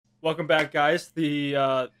Welcome back, guys.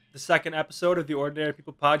 The second episode of the Ordinary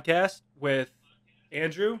People podcast with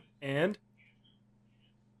Andrew and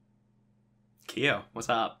Keo, what's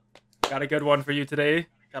up? got a good one for you today.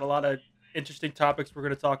 Got a lot of interesting topics we're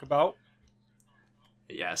going to talk about.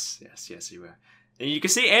 Yes, you are. And you can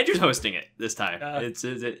see Andrew's hosting it this time. Yeah. It's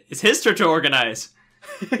his turn to organize.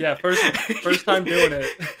 Yeah, first time doing it.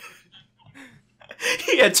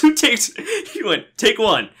 He had two takes. He went, take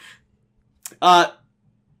one.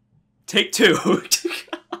 Take two.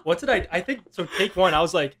 What did I think so take one. I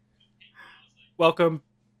was like, welcome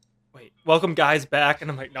guys back,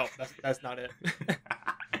 and I'm like, no, that's not it.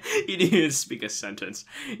 He didn't even speak a sentence.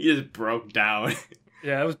 He just broke down.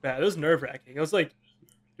 Yeah, it was bad. It was nerve-wracking. It was like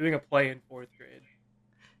doing a play in 4th grade.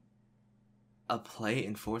 A play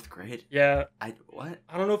in 4th grade? Yeah. What?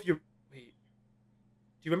 I don't know if you wait.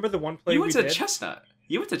 Do you remember the one play You went we to did? Chestnut.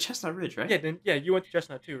 You went to Chestnut Ridge, right? Yeah, you went to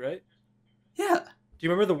Chestnut too, right? Yeah. Do you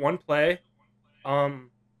remember the one play? It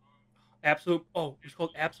was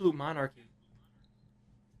called Absolute Monarchy.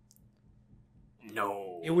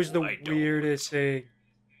 No. It was the I don't. weirdest thing.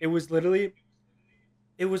 It was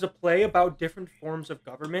a play about different forms of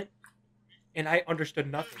government, and I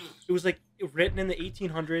understood nothing. It was like written in the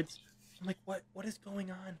 1800s. I'm like, what is going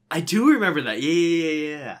on? I do remember that.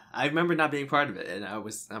 Yeah. I remember not being part of it, and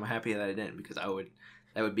I'm happy that I didn't because that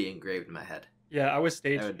would be engraved in my head. Yeah, I was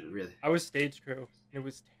stage crew. And it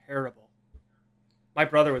was terrible. My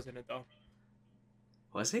brother was in it though.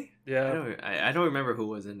 Was he? Yeah. I don't remember who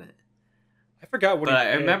was in it. I forgot what. But he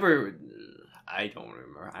I did. remember. I don't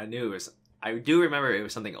remember. I do remember it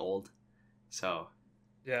was something old. So.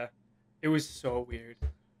 Yeah, it was so weird.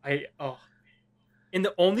 And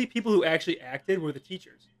the only people who actually acted were the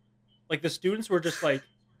teachers. Like the students were just like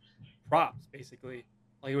props, basically.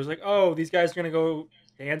 Like it was like, oh, these guys are gonna go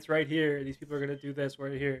dance right here. These people are gonna do this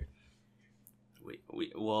right here.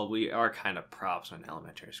 We are kind of props in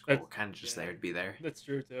elementary school. We're kind of just there to be there. That's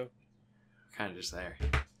true too. Kind of just there.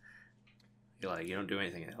 You don't do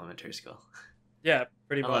anything in elementary school. Yeah,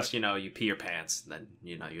 pretty Unless, much. you pee your pants, then,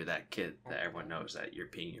 you're that kid that everyone knows that you're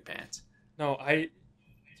peeing your pants. No, do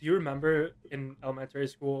you remember in elementary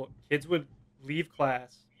school, kids would leave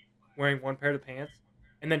class wearing one pair of pants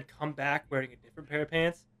and then come back wearing a different pair of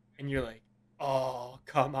pants, and you're like, oh,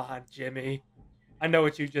 come on, Jimmy. I know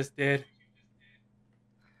what you just did.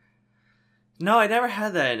 No, I never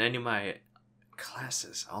had that in any of my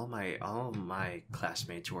classes. All of my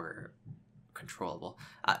classmates were controllable.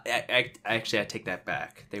 I take that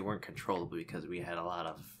back. They weren't controllable because we had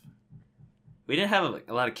we didn't have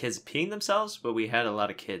a lot of kids peeing themselves, but we had a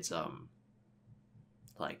lot of kids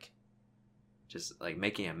just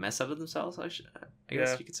making a mess of themselves. I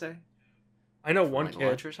guess you could say. I know one kid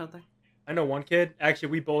lunch or something. I know one kid. Actually,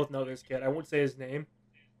 we both know this kid. I won't say his name,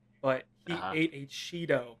 but he ate a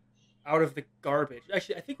Cheeto out of the garbage.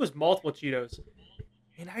 Actually, I think it was multiple Cheetos.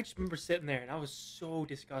 And I just remember sitting there, and I was so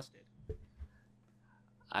disgusted.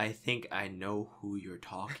 I think I know who you're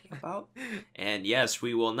talking about. And yes,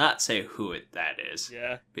 we will not say who that is.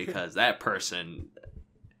 Yeah. Because that person...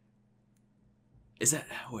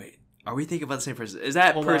 Wait, are we thinking about the same person? Is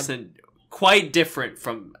that person quite different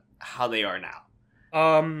from how they are now?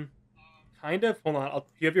 Kind of. Hold on. Do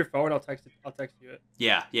you have your phone? I'll text you it.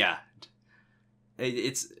 Yeah.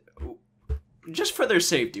 It's just for their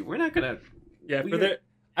safety. We're not gonna. Yeah,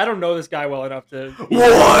 I don't know this guy well enough to.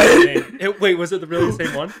 What? Wait, was it really the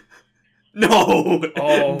same one? No.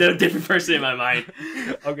 Oh. The different person in my mind.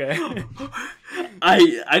 Okay. I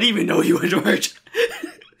didn't even know he went to work.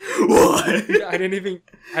 What? I didn't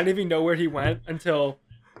even know where he went until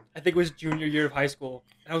I think it was junior year of high school.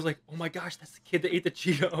 And I was like, oh my gosh, that's the kid that ate the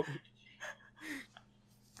Cheeto.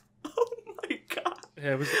 Oh my god.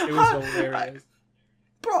 Yeah, it was hilarious.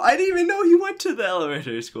 Bro, I didn't even know he went to the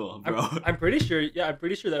elementary school, bro. I'm pretty sure. Yeah, I'm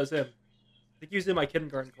pretty sure that was him. I think he was in my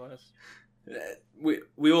kindergarten class. We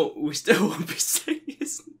still won't be saying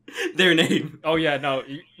their name. Oh yeah, no,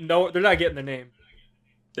 they're not getting their name.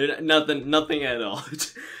 They're nothing at all.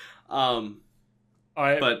 All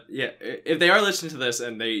right. But yeah, if they are listening to this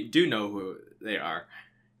and they do know who they are,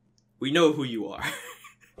 we know who you are.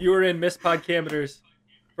 You were in Miss Podcameter's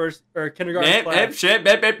first or kindergarten class. Shit,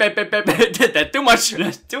 that's too much.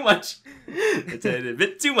 That's too much. That's a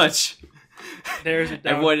bit too much. There's it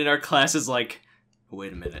down. Everyone in our class is like,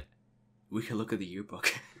 wait a minute, we can look at the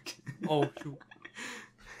yearbook. Oh, shoot.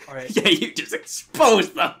 All right. Yeah, you just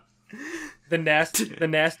exposed them. The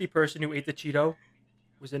nasty person who ate the Cheeto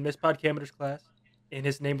was in Miss Podcameter's class, and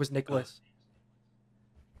his name was Nicholas.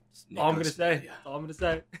 All I'm gonna say. All I'm gonna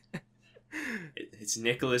say. It's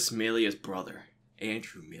Nicholas Melia's brother,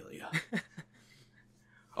 Andrew Melia.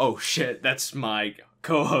 Oh shit, that's my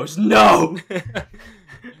Co-host. No!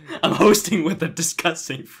 I'm hosting with a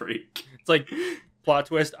disgusting freak. It's like plot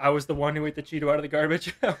twist. I was the one who ate the Cheeto out of the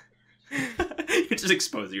garbage. You're just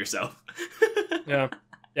exposing yourself. Yeah,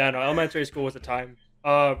 yeah. No, elementary school was a time.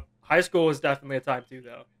 High school was definitely a time too,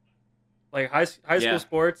 though. Like high school Yeah.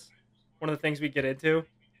 sports, one of the things we get into.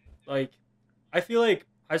 Like, I feel like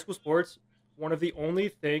high school sports, one of the only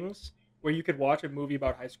things where you could watch a movie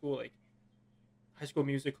about high school, like High School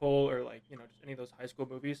Musical or like just any of those high school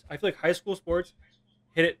movies. I feel like high school sports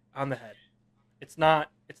hit it on the head. It's not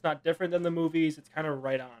different than the movies. It's kind of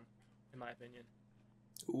right on, in my opinion.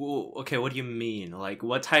 Ooh, okay, what do you mean? Like,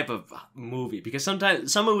 what type of movie? Because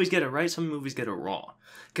sometimes some movies get it right, some movies get it wrong.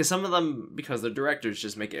 Because some of them, because the directors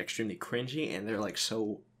just make it extremely cringy and they're like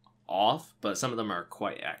so off, but some of them are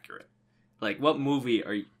quite accurate. Like, what movie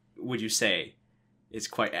would you say is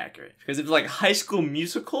quite accurate? Because if it's like High School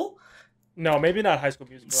Musical, No, maybe not High School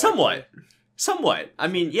Musical. somewhat, Actually. somewhat. I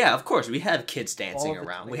mean, yeah, of course, we have kids dancing All of the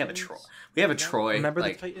around. Titans. We have a Yeah. Troy, Remember the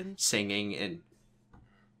like Titans? singing and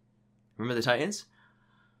remember the Titans?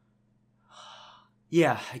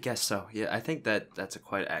 Yeah, I guess so. Yeah, I think that's a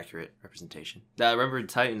quite accurate representation. I remember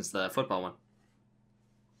Titans, the football one.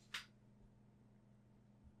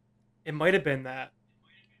 It might have been that.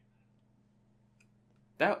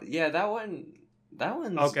 That one.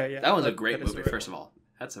 Okay, yeah, That one's a that great is the movie. right First one. of all,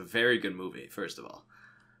 that's a very good movie. First of all,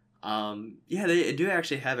 yeah, they do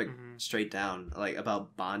actually have it Mhm. straight down, like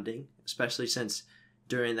about bonding, especially since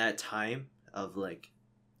during that time of like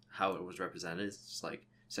how it was represented, it's like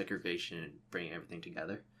segregation and bringing everything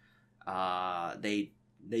together. They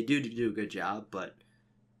do a good job, but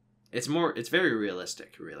it's very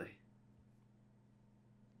realistic, really.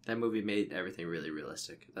 That movie made everything really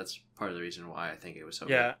realistic. That's part of the reason why I think it was so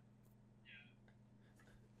Yeah,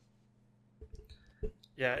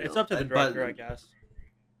 yeah. good. It's up to the But director, I guess.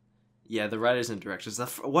 yeah, the writers and directors.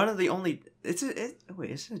 One of the only. Wait,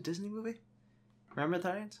 is it a Disney movie? Remember the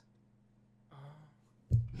Titans?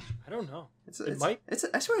 I don't know. It's It might. I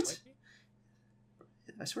swear It might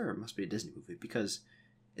be. I swear it must be a Disney movie because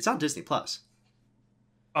it's on Disney Plus.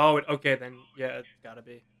 Oh, okay then. Yeah, it's gotta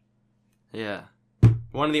be. Yeah,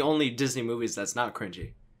 one of the only Disney movies that's not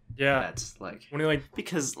cringy. Yeah, That's like one of like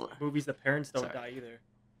because movies the parents don't Sorry. die either.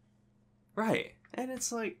 right, and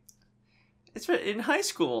it's like it's in high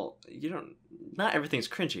school. You don't. Not everything's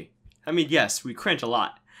cringy. I mean, yes, we cringe a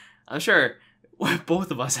lot. I'm sure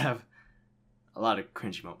both of us have a lot of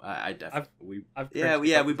cringy moments. I definitely I've yeah cringed a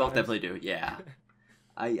we couple both times. definitely do. Yeah,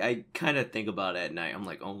 I kind of think about it at night. I'm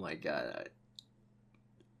like, oh my god,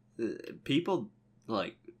 people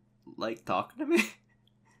like talking to me.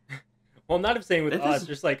 Well, I'm not even saying with That us, doesn't-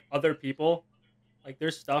 just like other people. Like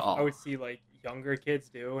there's stuff I Oh, would see like younger kids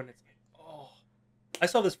do, and it's like, oh. I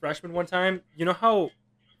saw this freshman one time. You know how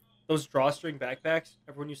those drawstring backpacks?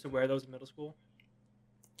 Everyone used to wear those in middle school.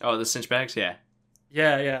 oh, the cinch bags, yeah.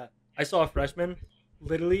 Yeah, yeah. I saw a freshman.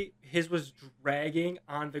 Literally, his was dragging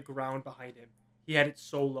on the ground behind him. He had it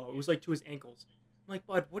so low. It was like to his ankles. I'm like,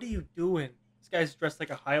 bud, what are you doing? This guy's dressed like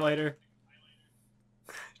a highlighter.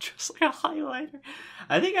 Just like a highlighter.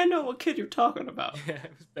 I think I know what kid you're talking about. Yeah,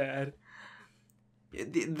 it was bad.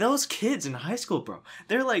 Those kids in high school, bro,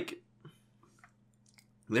 they're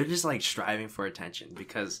just like striving for attention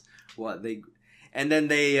because what they, and then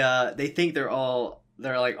they think they're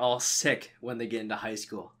like all sick when they get into high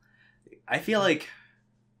school. I feel like,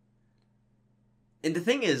 and the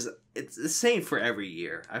thing is, it's the same for every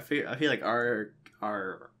year. I feel like our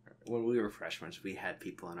when we were freshmen, we had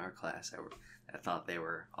people in our class that thought they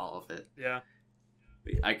were all of it. Yeah.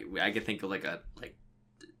 I could think of like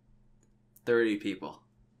 30 people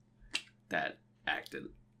that acted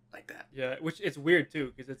like that. Yeah, which it's weird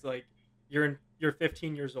too, because it's like you're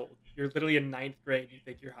 15 years old. You're literally in ninth grade. You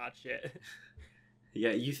think you're hot shit.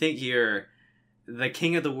 Yeah, you think you're the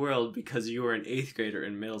king of the world because you were an 8th grader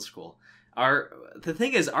in middle school. The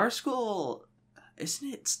thing is, our school, isn't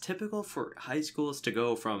it typical for high schools to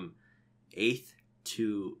go from 8th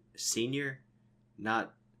to senior,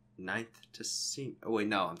 not 9th to senior? Oh wait,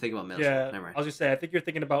 no, I'm thinking about middle Yeah, school. Never mind. I was just saying. I think you're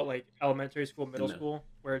thinking about like elementary school, middle middle. school,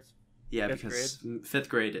 where it's Yeah, fifth because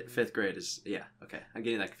grade. fifth grade is yeah. Okay, I'm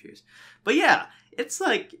getting that confused. But yeah, it's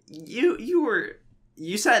like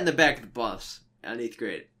you sat in the back of the bus on 8th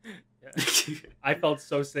grade. Yeah. I felt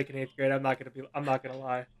so sick in 8th grade. I'm not gonna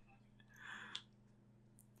lie.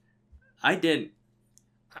 I didn't.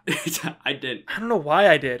 I didn't. I don't know why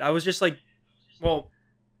I did. I was just like, well,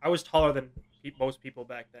 I was taller than most people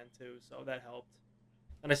back then too, so that helped.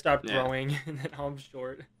 And I stopped Yeah. growing, and then now I'm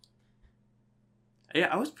short. Yeah,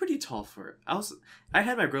 I was pretty tall I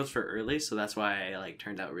had my growth spurt early, so that's why I like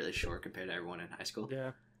turned out really short compared to everyone in high school.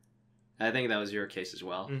 Yeah. I think that was your case as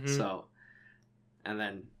well. Mm-hmm. So, and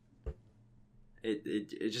then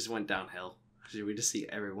it just went downhill. We just see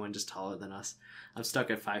everyone just taller than us. I'm stuck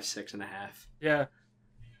at 5'6.5". Yeah,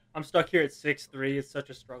 I'm stuck here at 6'3". It's such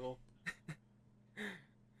a struggle.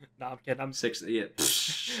 No, I'm kidding. I'm 6. Yeah.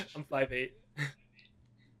 I'm 5'8". I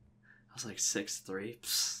was like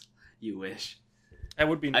 6'3". You wish. That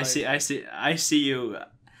would be nice. I see you.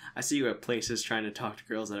 I see you at places trying to talk to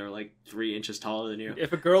girls that are like 3 inches taller than you.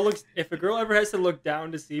 If a girl ever has to look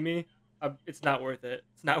down to see me, it's not worth it.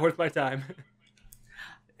 It's not worth my time.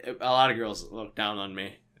 A lot of girls look down on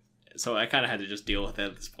me, so I kind of had to just deal with it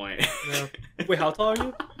at this point. Yeah. Wait, how tall are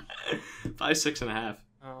you? 5'6.5".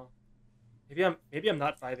 Oh, maybe I'm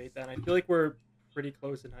not 5'8" then. I feel like we're pretty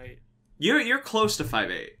close in height. You're close to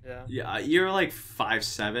 5'8". Yeah. Yeah, you're like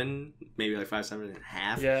 5'7", maybe like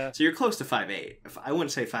 5'7.5". Yeah. So you're close to 5'8". If I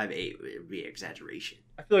wouldn't say 5'8", it would be exaggeration.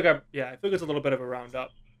 I feel like it's a little bit of a round up.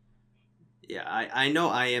 Yeah, I know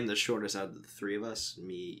I am the shortest out of the three of us.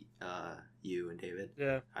 Me, you, and David.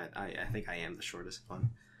 Yeah. I think I am the shortest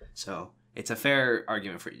one. So it's a fair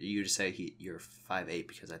argument for you to say you're 5'8",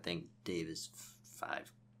 because I think Dave is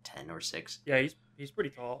 5'10" or 6". Yeah, he's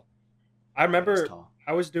pretty tall. I remember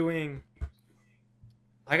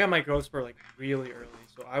I got my growth spurt like really early.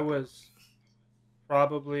 So I was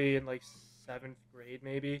probably in like 7th grade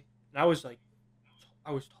maybe. And I was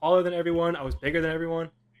taller than everyone. I was bigger than everyone.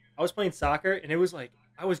 I was playing soccer, and it was like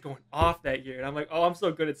I was going off that year. And I'm like, oh, I'm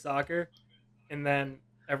so good at soccer. And then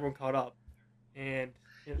everyone caught up. And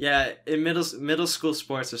yeah, in middle school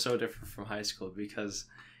sports are so different from high school, because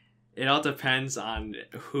it all depends on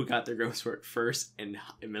who got their growth spurt first in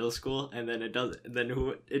middle school, and then it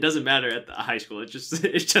doesn't matter at the high school. It's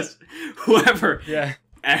just whoever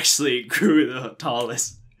actually grew the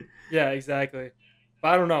tallest. Yeah, exactly. But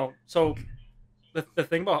I don't know. So the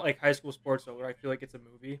thing about like high school sports, though, where I feel like it's a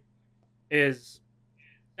movie, is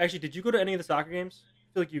actually, did you go to any of the soccer games?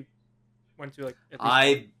 I feel like you went to like.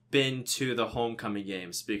 I've been to the homecoming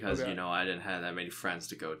games because Okay. I didn't have that many friends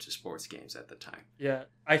to go to sports games at the time. Yeah,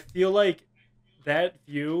 I feel like that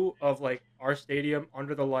view of like our stadium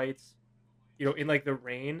under the lights, in like the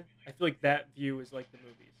rain. I feel like that view is like the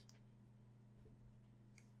movies.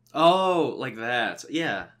 Oh, like that.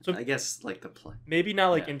 Yeah. So I guess like the play. Maybe not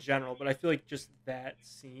like in general, but I feel like just that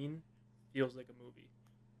scene feels like a movie.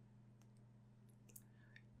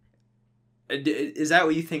 Is that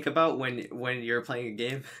what you think about when you're playing a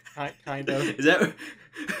game? Kind of. Is that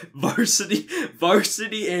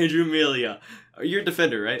varsity Andrew Melia? You're a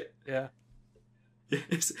defender, right? Yeah.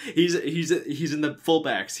 He's in the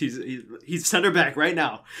fullbacks. He's center back right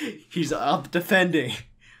now. He's up defending.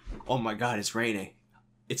 Oh my God! It's raining.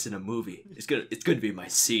 It's in a movie. It's gonna be my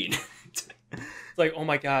scene. It's like, oh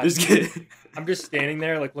my God. I'm just standing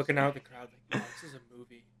there like looking out at the crowd like, oh, this is a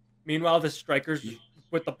movie. Meanwhile, the strikers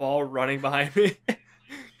with the ball running behind me.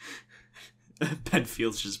 Ben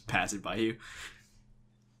Fields just passing by you.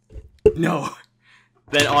 No.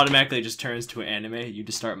 That automatically just turns to an anime. You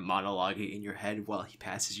just start monologuing in your head while he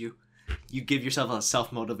passes you. You give yourself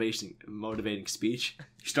a motivating speech.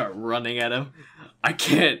 You start running at him. I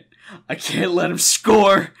can't let him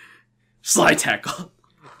score. Slide tackle.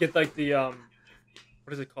 Get like the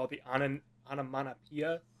what is it called? The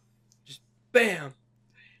onomatopoeia. Just bam.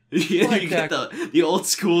 Yeah, you get the old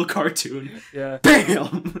school cartoon. Yeah.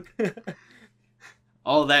 Bam.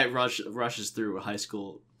 All that rushes through high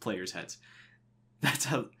school players' heads. That's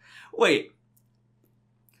how. Wait.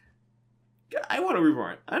 I want to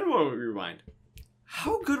rewind.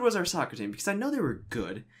 How good was our soccer team? Because I know they were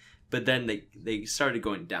good, but then they started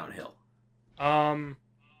going downhill.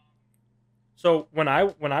 So when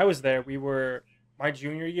I was there, we were my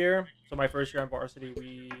junior year. So my first year on varsity,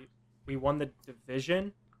 we won the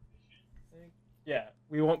division. Yeah,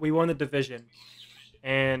 we won the division,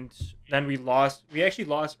 and then we lost. We actually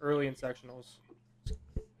lost early in sectionals.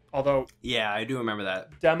 Although, yeah, I do remember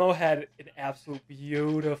that. Demo had an absolute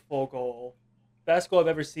beautiful goal. Best goal I've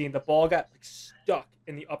ever seen. The ball got like stuck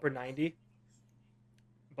in the upper 90.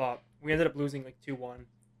 But we ended up losing like 2-1.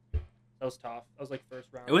 That was tough. That was like first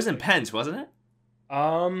round. It was in pens, wasn't it?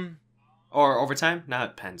 Or overtime?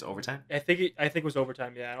 Not pens, overtime? I think it was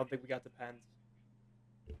overtime, yeah. I don't think we got the pens.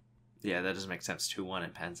 Yeah, that doesn't make sense. 2-1 in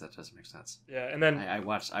pens, that doesn't make sense. Yeah, and then I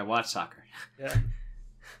watched soccer. Yeah.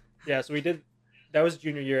 Yeah, so we did. That was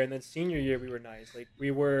junior year, and then senior year we were nice. Like I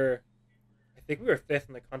think we were 5th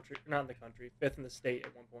in the country, not in the country, 5th in the state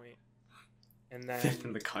at one point. And then 5th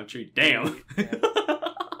in the country, damn. Yeah.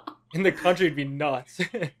 In the country, it'd be nuts.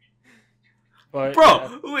 But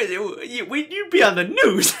bro, you'd be on the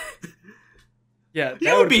news. Yeah,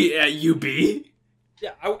 you would be at UB.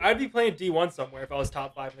 Yeah, I'd be playing D1 somewhere if I was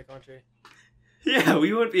top 5 in the country. Yeah,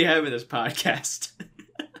 we wouldn't be having this podcast.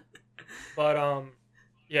 But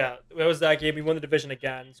yeah, it was that game. We won the division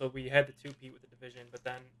again, so we had to two-peat with the division. But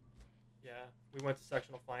then, yeah, we went to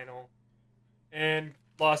sectional final and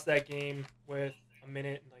lost that game with a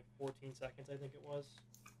minute and like 14 seconds, I think it was.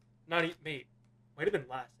 Not even, mate, might have been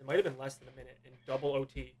less. It might have been less than a minute in double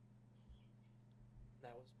OT.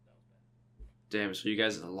 That was bad. Damn, so you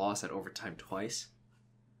guys lost at overtime twice?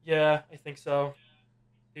 Yeah, I think so.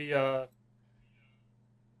 The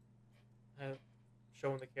I'm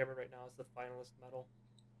showing the camera right now is the finalist medal.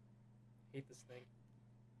 Hate this thing.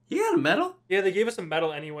 You got a medal? Yeah, they gave us a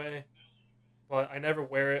medal anyway, but I never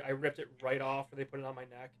wear it. I ripped it right off when they put it on my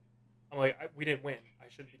neck. I'm like, we didn't win. I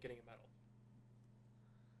shouldn't be getting a medal.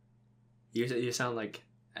 You sound like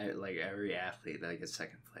every athlete that gets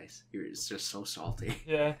second place. You're just so salty.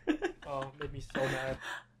 Yeah. Oh, it made me so mad.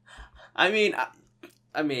 I mean,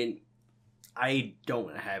 I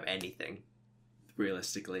don't have anything,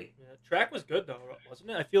 realistically. Yeah, track was good though,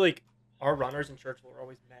 wasn't it? I feel like our runners in Churchill were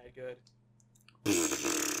always mad good.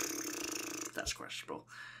 That's questionable.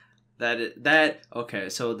 Okay,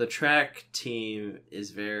 so the track team is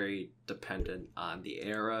very dependent on the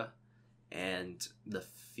era and the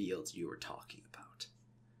fields you were talking about.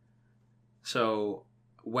 So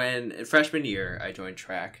when in freshman year I joined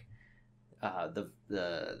track,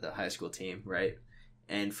 the high school team, right?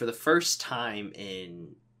 And for the first time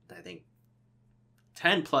in I think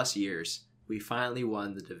 10 plus years, we finally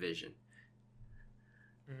won the division.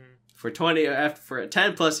 Mm-hmm. For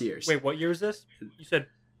 10 plus years. Wait, what year is this? You said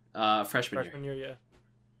freshman year, yeah.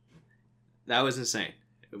 That was insane.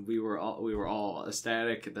 We were all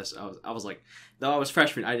ecstatic. I was like, though I was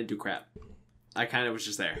freshman, I didn't do crap. I kind of was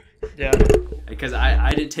just there. Yeah. Because I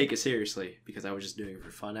didn't take it seriously because I was just doing it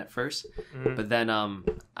for fun at first. Mm-hmm. But then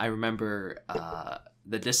I remember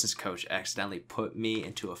the distance coach accidentally put me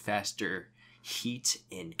into a faster heat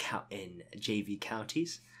in JV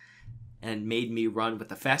counties and made me run with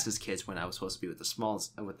the fastest kids when I was supposed to be with the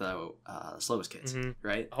slowest kids, mm-hmm.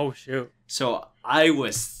 right? Oh shoot! So I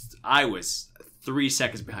was 3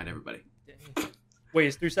 seconds behind everybody. Dang. Wait,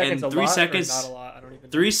 is 3 seconds and a 3 lot seconds, or not a lot? I don't even know.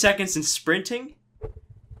 3 seconds in sprinting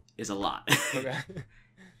is a lot. Okay.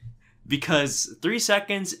 Because 3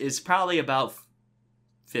 seconds is probably about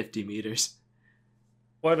 50 meters.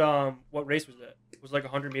 What race was it? Was it like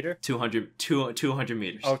 100 meter? 200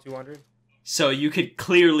 meters. Oh, 200. So you could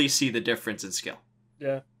clearly see the difference in skill.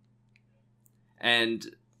 Yeah.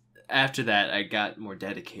 And after that, I got more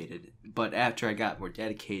dedicated. But after I got more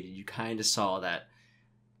dedicated, you kind of saw that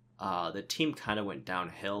the team kind of went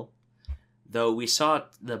downhill. Though we saw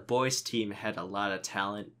the boys' team had a lot of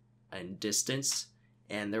talent and distance,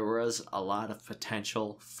 and there was a lot of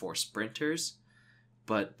potential for sprinters,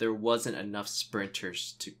 but there wasn't enough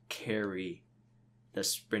sprinters to carry the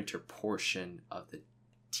sprinter portion of the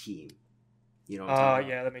team. You know what I'm talking about?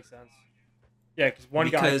 Yeah, that makes sense. Yeah, because one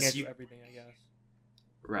guy can't do everything, I guess.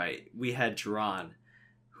 Right. We had Jerron,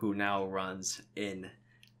 who now runs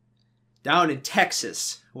down in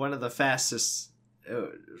Texas, one of the fastest.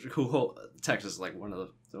 Texas is like one of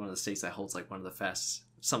the states that holds like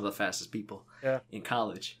some of the fastest people in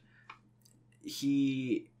college.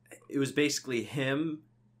 It was basically him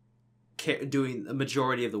doing the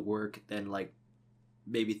majority of the work, then like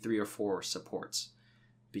maybe 3 or 4 supports,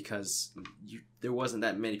 because there wasn't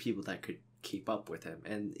that many people that could keep up with him,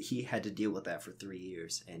 and he had to deal with that for 3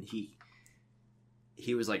 years, and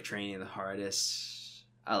he was like training the hardest.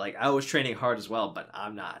 I was training hard as well, but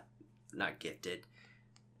I'm not gifted.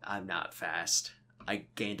 I'm not fast. I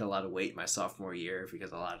gained a lot of weight my sophomore year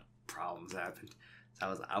because a lot of problems happened.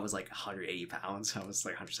 So I was like 180 pounds. I was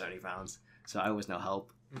like 170 pounds. So I was no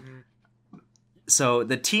help. Mm-hmm. So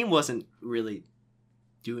the team wasn't really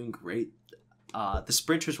doing great. The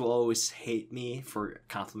sprinters will always hate me for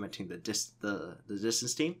complimenting the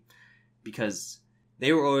distance team, because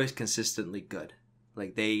they were always consistently good.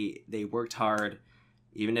 Like they worked hard,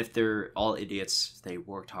 even if they're all idiots. They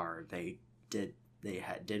worked hard. They did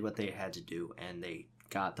what they had to do, and they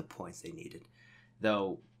got the points they needed.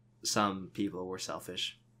 Though some people were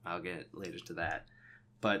selfish. I'll get later to that.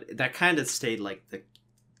 But that kind of stayed like the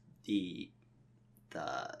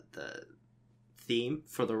theme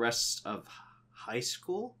for the rest of high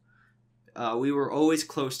school. We were always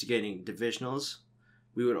close to getting divisionals.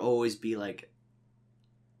 We would always be like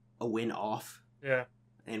a win off. Yeah.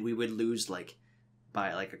 And we would lose like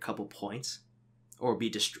by like a couple points, or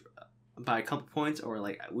be by a couple points, or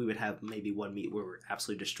like we would have maybe one meet where we're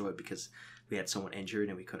absolutely destroyed because we had someone injured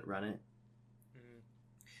and we couldn't run it. Mm-hmm.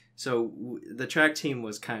 So the track team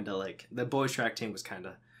was kind of like, the boys track team was kind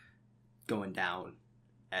of going down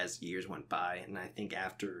as years went by, and I think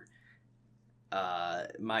after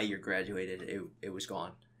my year graduated, it was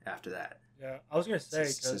gone after that. Yeah, I was gonna say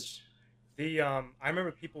because I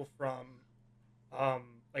remember people from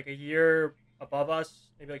like a year above us,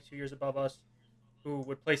 maybe like 2 years above us, who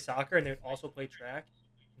would play soccer and they would also play track,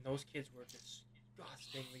 and those kids were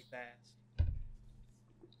disgustingly fast.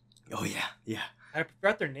 Oh yeah, yeah, I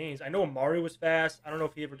forgot their names. I know Amari was fast. I don't know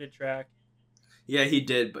if he ever did track. yeah. He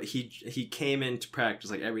did, but he came into practice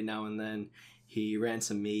like every now and then. He ran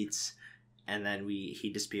some meets, and then he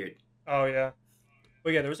disappeared. Oh yeah,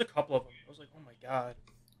 but yeah, there was a couple of them. I was like, oh my god.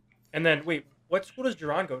 And then wait, what school does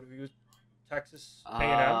Duran go to? He was Texas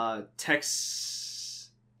A&M.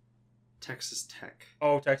 Texas Tech.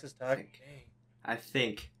 Oh, Texas I Tech. think. Dang. I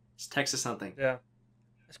think it's Texas something. Yeah,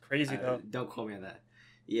 that's crazy though. Don't quote me on that.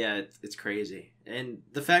 Yeah, it's crazy. And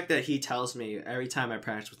the fact that he tells me every time I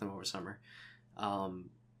practice with him over summer,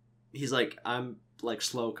 he's like, I'm like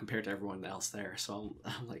slow compared to everyone else there. So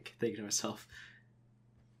I'm like thinking to myself,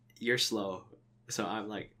 you're slow. So I'm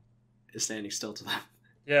like standing still to them.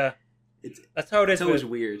 Yeah, It's that's how it is. it's always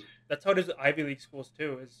With, weird. that's how it is with Ivy League schools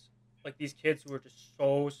too. Is like these kids who are just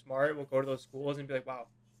so smart will go to those schools and be like, wow,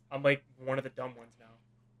 I'm like one of the dumb ones now.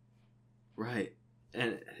 Right.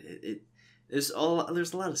 And there's a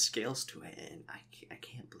lot of scales to it, and I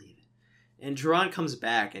can't believe it. And Jerron comes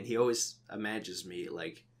back, and he always imagines me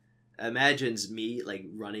like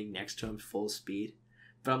running next to him full speed.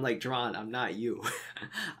 But I'm like, Jerron, I'm not you.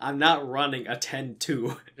 I'm not running a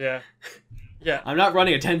 10-2. Yeah, yeah. I'm not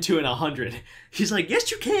running a 10-2 and 100. He's like,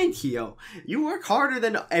 yes, you can, Keo. You work harder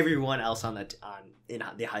than everyone else in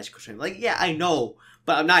the high school team. Like, yeah, I know,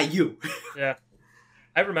 but I'm not you. Yeah,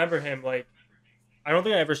 I remember him like I don't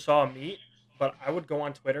think I ever saw him meet, but I would go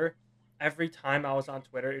on Twitter. Every time I was on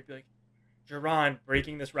Twitter, it'd be like, Jerron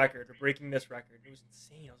breaking this record or breaking this record. It was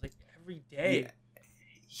insane. I was like, every day. Yeah.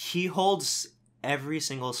 He holds every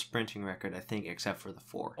single sprinting record, I think, except for the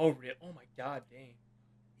 4. Oh, really? Oh my god, dang.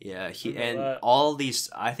 Yeah, Remember that.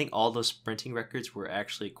 I think all those sprinting records were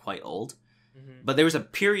actually quite old. Mm-hmm. But there was a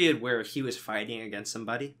period where he was fighting against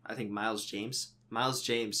somebody. I think Miles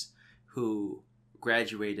James, who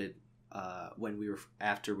graduated when we were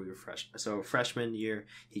fresh. So freshman year,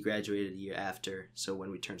 he graduated a year after. So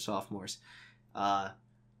when we turned sophomores,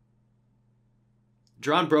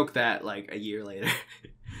 John broke that like a year later.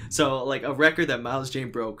 So like a record that Miles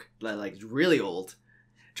James broke, like really old.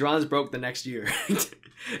 Dron's broke the next year.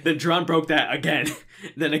 Then Dron broke that again.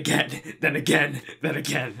 Then again. Then again. Then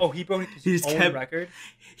again. Oh, he broke his own record?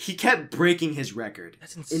 He kept breaking his record.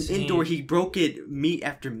 That's insane. In indoor, he broke it meet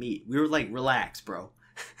after meet. We were like, relax, bro.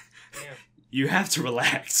 Damn. You have to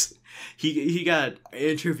relax. He got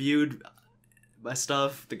interviewed by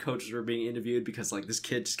stuff. The coaches were being interviewed because like this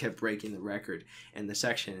kid just kept breaking the record in the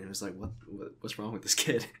section, and it was like, what's wrong with this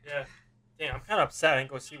kid? Yeah. Damn, I'm kind of upset I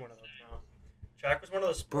didn't go see one of those now. Track was one of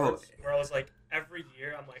those sports where I was like, every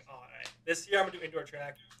year I'm like, all right, this year I'm going to do indoor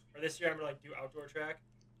track, or this year I'm going to like do outdoor track,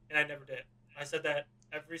 and I never did. I said that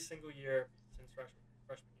every single year since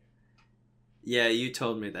freshman year. Yeah, you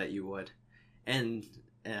told me that you would. And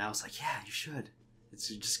I was like, yeah, you should. It's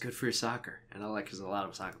just good for your soccer. And I like because a lot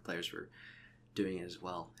of soccer players were doing it as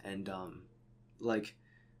well. And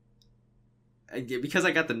because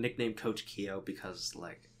I got the nickname Coach Keo because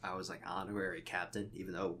like I was like honorary captain,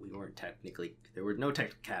 even though we weren't technically, there were no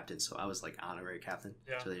technical captains, so I was like honorary captain.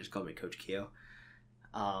 Yeah. So they just called me Coach Keo.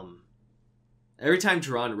 Every time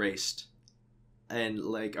Jerron raced and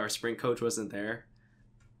like our sprint coach wasn't there,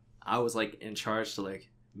 I was like in charge to like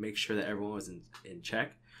make sure that everyone was in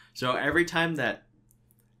check. So every time that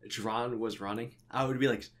Jerron was running, I would be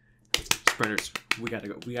like, sprinters, we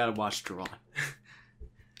gotta watch Jerron.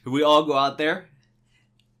 We all go out there.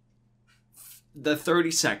 The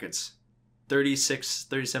 36,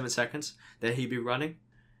 37 seconds that he'd be running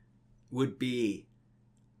would be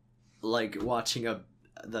like watching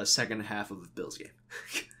the second half of a Bills game.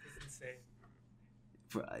 It's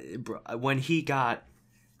insane. When he got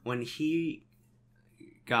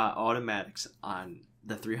automatics on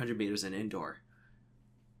the 300 meters in indoor,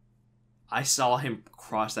 I saw him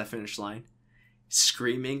cross that finish line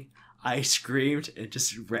screaming. I screamed and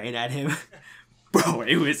just ran at him. Bro,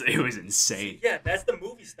 it was insane. Yeah, that's the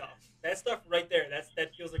movie stuff. That stuff right there,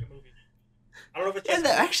 that feels like a movie. I don't know if it's just...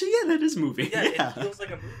 that is movie. Yeah, Yeah. it feels like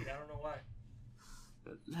a movie. I don't know why.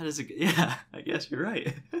 That is yeah, I guess you're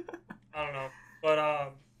right. I don't know.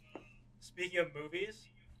 But speaking of movies,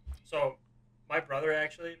 so my brother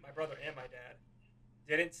and my dad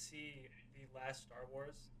didn't see the last Star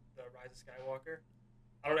Wars, The Rise of Skywalker.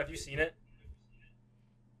 I don't know, have you seen it?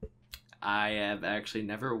 I have actually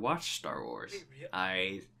never watched Star Wars. Wait, really?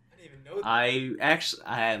 I didn't even know that.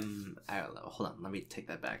 I don't know. Hold on, let me take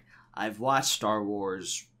that back. I've watched Star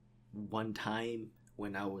Wars one time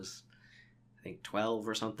when I was, I think, 12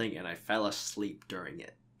 or something, and I fell asleep during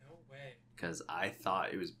it No way. because I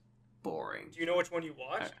thought it was boring. Do you know which one you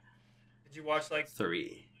watched? Did you watch like?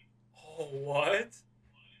 3. Oh, what?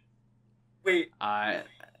 Wait, I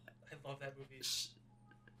I love that movie.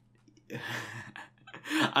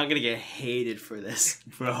 I'm gonna get hated for this,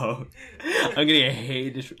 bro. I'm gonna get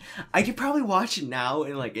hated. I could probably watch it now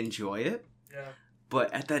and like enjoy it, Yeah.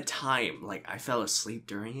 but at that time, like I fell asleep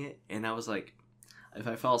during it, and I was like, if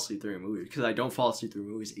I fall asleep during a movie, because I don't fall asleep through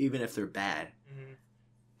movies, even if they're bad. Mm-hmm.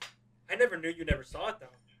 I never knew you never saw it though.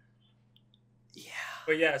 Yeah.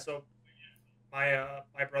 But yeah, so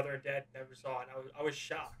my brother and dad never saw it. And I was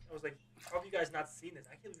shocked. I was like, how have you guys not seen this?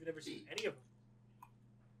 I can't believe you've never seen any of them.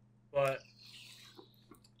 But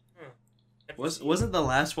Wasn't the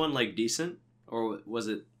last one like decent, or was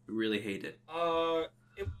it really hated?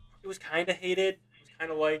 it was kind of hated. It was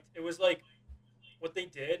kind of liked. It was like what they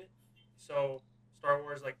did. So Star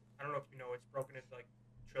Wars, like I don't know if you know, it's broken into like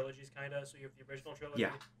trilogies, kind of. So you have the original trilogy,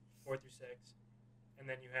 Yeah. 4 through 6, and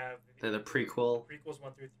then you have The prequel. prequels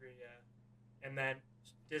 1 through 3, yeah. And then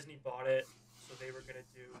Disney bought it, so they were gonna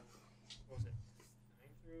do what was it, 9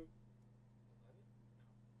 through 11?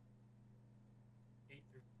 No, 8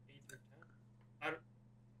 through 10. I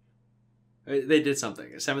don't. They did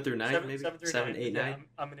something. 7 through 9, maybe? 7 through 7, 9. 8, Yeah, 9?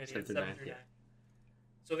 I'm an idiot. 7 through 7 9, through yeah. 9.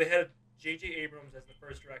 So they had J.J. Abrams as the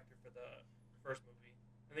first director for the first movie,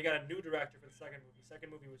 and they got a new director for the second movie.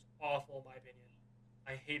 Second movie was awful, in my opinion.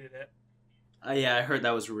 I hated it. Yeah, I heard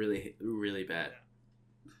that was really, really bad.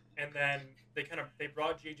 Yeah. And then they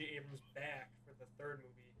brought J.J. Abrams back for the third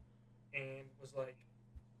movie, and was like,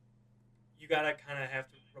 you gotta kind of have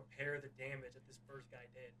to repair the damage that this first guy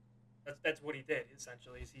did. That's what he did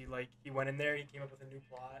essentially. Is he went in there, he came up with a new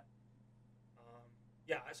plot.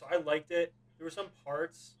 Yeah, so I liked it. There were some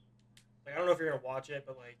parts, like I don't know if you're gonna watch it,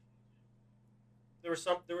 but like there were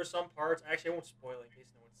some parts. Actually, I won't spoil it in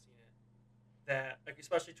case no one's seen it. That like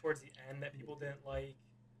especially towards the end that people didn't like.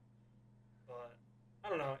 But I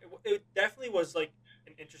don't know. It definitely was like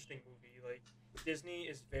an interesting movie. Like Disney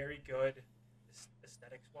is very good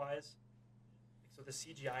aesthetics wise. So the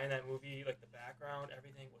CGI in that movie, like the background,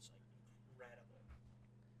 everything was like incredible.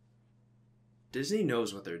 Disney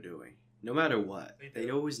knows what they're doing. No matter what. They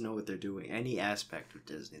do. always know what they're doing. Any aspect of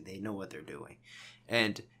Disney, they know what they're doing.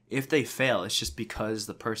 And if they fail, it's just because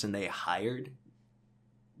the person they hired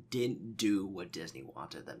didn't do what Disney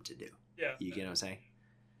wanted them to do. Yeah. You get what I'm saying?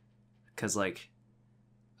 Because, like,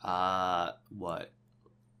 what?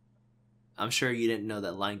 I'm sure you didn't know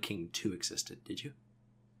that Lion King 2 existed, did you?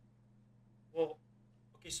 Well,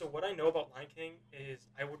 okay, so what I know about Lion King is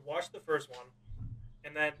I would watch the first one,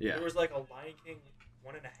 and then Yeah. there was like a Lion King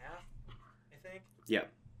 1.5, I think. Yeah.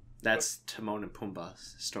 That's Timon and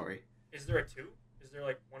Pumbaa's story. Is there a 2? Is there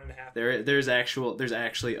like 1.5? There's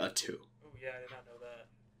actually a 2. Oh yeah, I did not know that.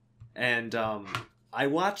 And I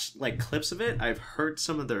watched like clips of it. I've heard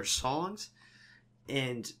some of their songs,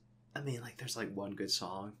 and I mean, like, there's like one good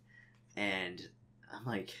song, and I'm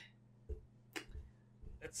like,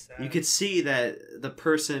 That's sad. you could see that the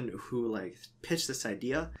person who like pitched this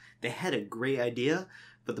idea, they had a great idea,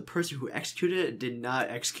 but the person who executed it did not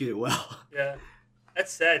execute it well. Yeah,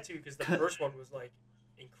 that's sad too because the first one was like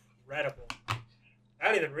incredible.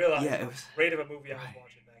 I didn't even realize Yeah, how it was great of a movie I was right.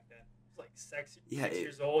 watching back then. It was like 6 Yeah,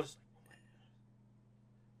 years old. Just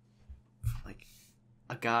Like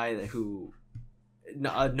a guy who,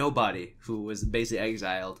 a nobody who was basically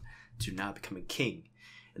exiled to not becoming king.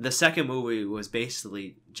 The second movie was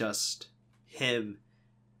basically just him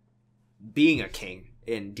being a king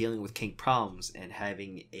and dealing with king problems and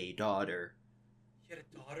having a daughter. he had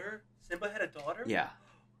a daughter. Simba had a daughter. Yeah,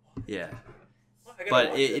 yeah. Well, I gotta But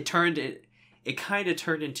watch it kind of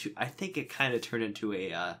turned into. I think it kind of turned into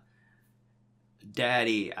a.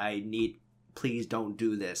 Daddy, please don't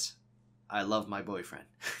do this. I love my boyfriend.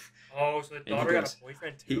 Oh, so the he daughter got goes- a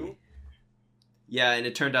boyfriend too? Yeah, and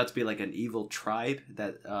it turned out to be like an evil tribe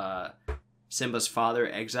that Simba's father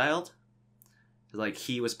exiled. Like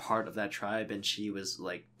he was part of that tribe, and she was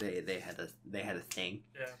like they had a thing.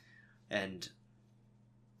 Yeah.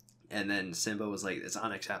 And then Simba was like, it's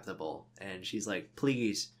unacceptable, and she's like,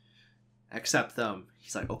 please accept them.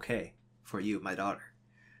 He's like, okay, for you, my daughter.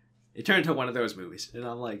 It turned into one of those movies, and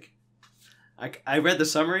I'm like, I read the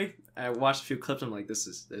summary, I watched a few clips, I'm like, this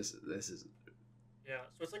is Yeah,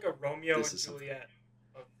 so it's like a Romeo and This is Juliet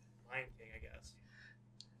of Lion King, I guess.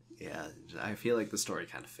 yeah, I feel like the story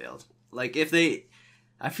kind of failed. Like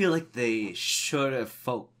I feel like they should have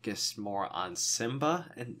focused more on Simba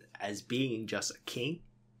and as being just a king,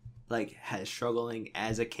 like has struggling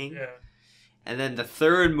as a king. Yeah. And then the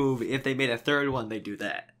third movie, if they made a third one, they do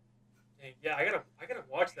that. Dang, yeah, I gotta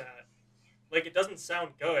watch that. Like, it doesn't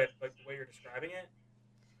sound good, like the way you're describing it,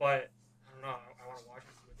 but I don't know. I want to watch it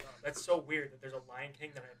and see what's up. That's so weird that there's a Lion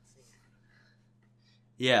King that I haven't seen.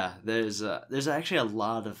 Yeah, there's actually a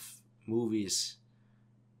lot of movies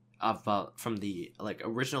about from the like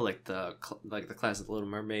original like the classic Little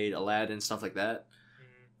Mermaid, Aladdin, stuff like that.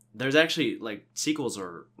 Mm. There's actually like sequels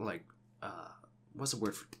or like what's the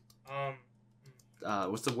word for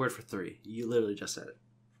Um, what's the word for three? You literally just said it.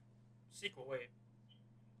 Sequel. Wait.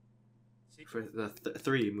 For Sequel. the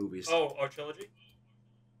three movies. Oh, trilogy.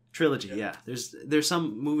 Trilogy, Yeah. yeah. There's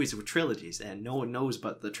some movies with trilogies, and no one knows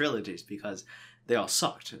but the trilogies because they all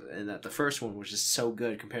sucked, and that the first one was just so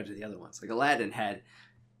good compared to the other ones. Like Aladdin had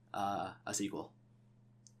a sequel.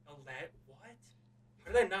 Aladdin? What?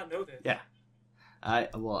 How did I not know this? Yeah.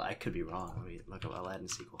 I could be wrong. Let me look up Aladdin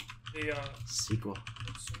sequel. The Sequel.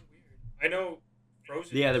 That's so weird. I know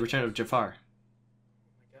Frozen. Yeah, The Return of Jafar.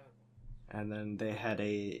 Oh my god. And then they had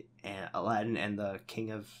a Aladdin and the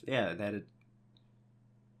King of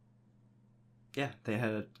they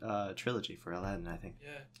had a trilogy for Aladdin, I think. Yeah.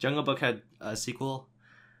 Jungle Book had a sequel.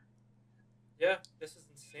 Yeah, this is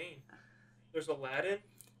insane. There's Aladdin,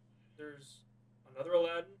 there's another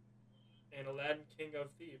Aladdin, and Aladdin King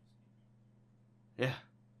of Thieves. Yeah.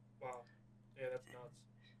 Wow. Yeah, that's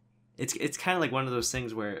nuts. It's kind of like one of those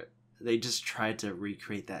things where they just tried to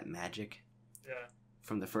recreate that magic Yeah.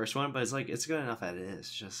 from the first one, but it's good enough as it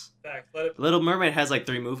is. Just Fact. Let it. Little Mermaid has like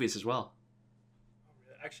 3 movies as well. Oh,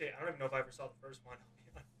 really? Actually, I don't even know if I ever saw the first one.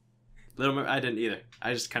 Little Mermaid, I didn't either.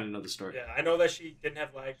 I just kind of know the story. Yeah, I know that she didn't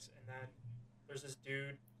have legs, and then there's this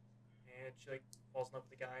dude, and she like falls in love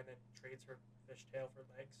with the guy, and then trades her fishtail for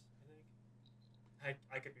legs. I think.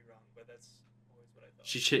 I could be wrong, but that's always what I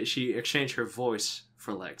thought. She exchanged her voice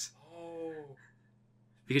for legs Oh.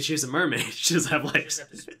 because she was a mermaid. She doesn't have She legs.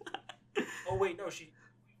 doesn't have to Oh wait, no, she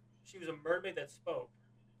was a mermaid that spoke,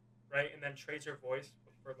 right? And then trades her voice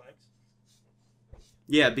for legs.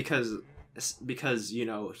 Yeah, because you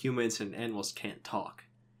know humans and animals can't talk,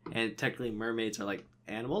 and technically mermaids are like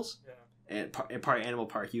animals, Yeah. and part animal,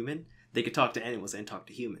 part human. They could talk to animals and talk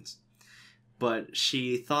to humans, but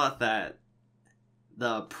she thought that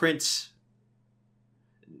the prince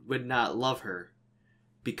would not love her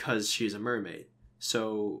because she's a mermaid.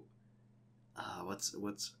 So,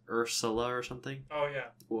 what's Ursula or something? Oh yeah.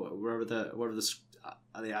 Whatever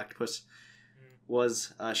the octopus Mm.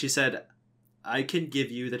 was. She said, "I can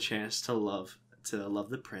give you the chance to love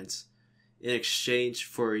the prince in exchange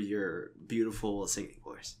for your beautiful singing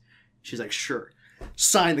voice." She's like, "Sure,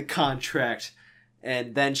 sign the contract."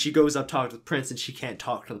 And then she goes up talk to the prince, and she can't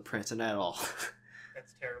talk to the prince at all.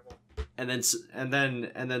 That's terrible. And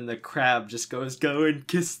then the crab just goes, "Go and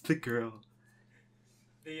kiss the girl."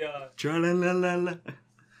 The Tra-la-la-la-la.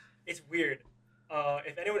 It's weird.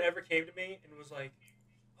 If anyone ever came to me and was like,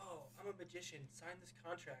 "Oh, I'm a magician, sign this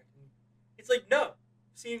contract," and it's like, no, I've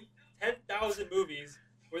seen 10,000 movies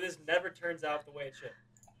where this never turns out the way it should.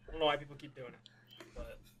 I don't know why people keep doing it,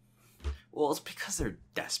 but Well, it's because they're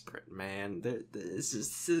desperate, man.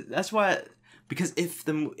 That's why. Because if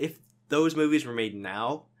those movies were made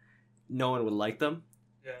now, no one would like them.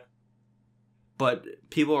 yeah, But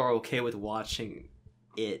people are okay with watching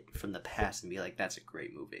it from the past and be like, "That's a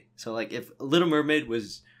great movie." So, like, if Little Mermaid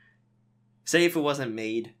was, say, if it wasn't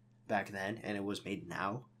made back then and it was made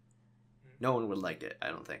now, no one would like it. I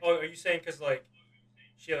don't think. Oh, are you saying because like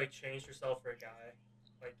she like changed herself for a guy,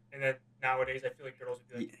 like, and then nowadays I feel like girls would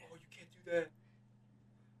be like, "Oh, you can't do that."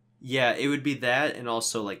 Yeah, it would be that, and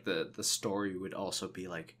also like the story would also be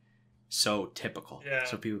like so typical. Yeah.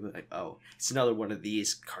 So people would be like, "Oh, it's another one of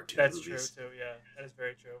these cartoon That's movies." true too. Yeah, that is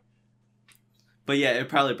very true. But yeah, it'd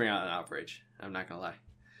probably bring out an outrage. I'm not gonna lie.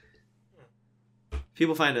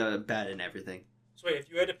 People find bad in everything. So wait, if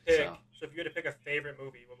you had to pick, So. so if you had to pick a favorite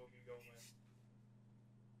movie, what movie are you going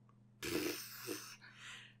with?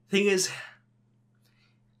 Thing is,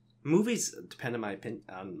 movies depend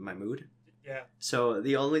on my mood. Yeah. So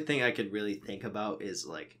the only thing I could really think about is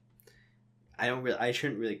like, I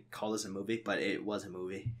shouldn't really call this a movie, but it was a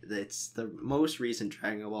movie. It's the most recent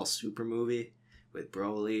Dragon Ball Super movie with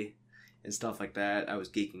Broly and stuff like that. I was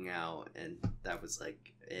geeking out, and that was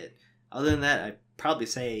like it. Other than that, I'd probably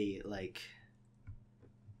say like,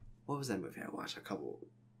 what was that movie I watched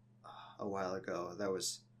a while ago? That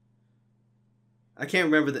was, I can't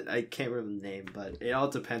remember the name, but it all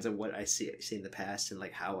depends on what I see in the past and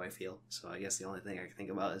like how I feel. So I guess the only thing I can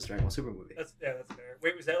think about is Dragon Ball Super movie. That's fair.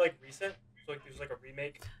 Wait, was that like recent? So like there's like a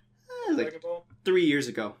remake of Like Dragon Ball? 3 years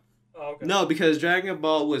ago. Oh, okay. No, because Dragon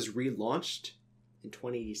Ball was relaunched in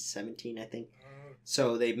 2017, I think. Oh,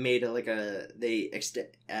 So they made it like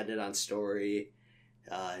added on story,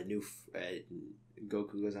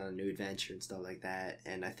 Goku goes on a new adventure and stuff like that.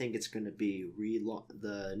 And I think it's gonna be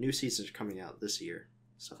the new seasons coming out this year,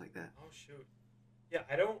 stuff like that. oh shoot. Yeah,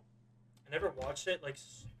 I don't. I never watched it like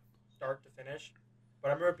start to finish, but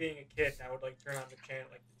I remember being a kid and I would like turn on the channel,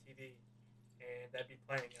 like the TV, and that'd be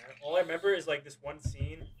playing. And all I remember is like this one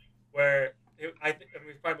scene where I mean,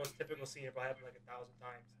 it's probably the most typical scene. It probably happened like 1,000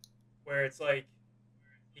 times, where it's like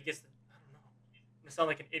he gets the, I don't know. I'm gonna sound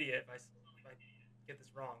like an idiot if I get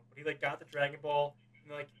this wrong, but he like got the Dragon Ball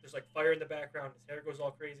and like there's like fire in the background. His hair goes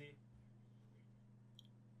all crazy.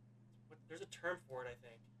 There's a term for it, I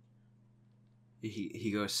think.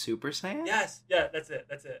 He goes Super Saiyan. Yes, yeah, that's it.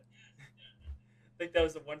 That's it. I think that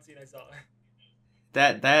was the one scene I saw.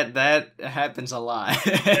 That happens a lot.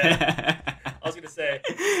 Yeah, I was gonna say.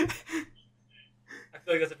 I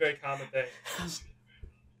feel like that's a very common thing.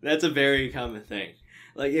 That's a very common thing.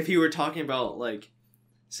 Like if you were talking about like,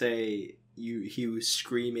 say he was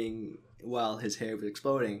screaming while his hair was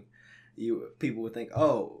exploding, people would think,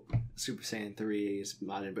 oh, Super Saiyan 3 is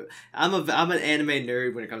modern. But I'm an anime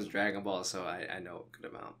nerd when it comes to Dragon Ball, so I know a good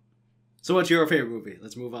amount. So what's your favorite movie?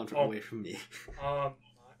 Let's move on away from me. Oh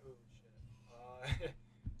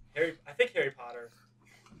shit. I think Harry Potter.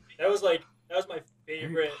 That was my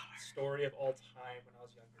favorite story of all time when I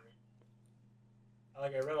was younger.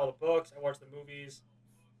 I read all the books. I watched the movies.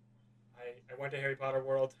 I went to Harry Potter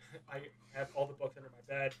World. I have all the books under my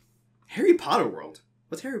bed. Harry Potter World.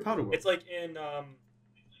 What's Harry Potter World? It's like in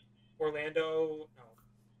Orlando, no,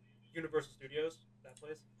 Universal Studios. That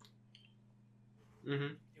place.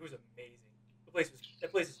 Mm-hmm. It was amazing.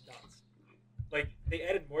 That place is nuts. Like they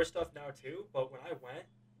added more stuff now too. But when I went,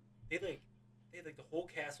 they had like the whole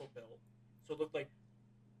castle built, so it looked like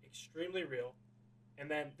extremely real. And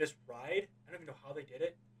then this ride, I don't even know how they did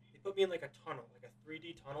it. They put me in like a tunnel, like a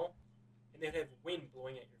 3D tunnel, and they'd have wind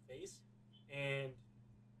blowing at your face, and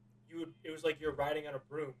it was like you're riding on a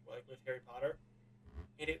broom, like with Harry Potter,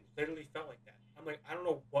 and it literally felt like that. I'm like, I don't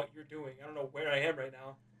know what you're doing. I don't know where I am right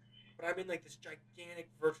now, but I'm in like this gigantic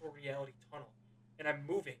virtual reality tunnel, and I'm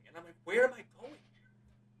moving, and I'm like, where am I going?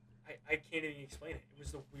 I can't even explain it. It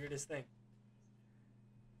was the weirdest thing.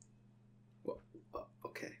 Well,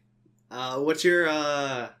 okay. What's your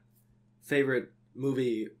favorite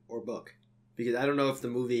movie or book? Because I don't know if the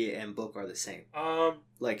movie and book are the same.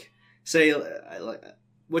 Like, say,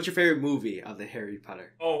 what's your favorite movie of the Harry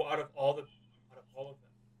Potter? Oh, out of all of them.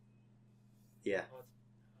 Yeah.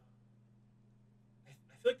 I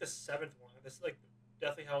feel like the seventh one. This is like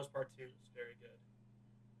Deathly Hallows Part 2 is very good.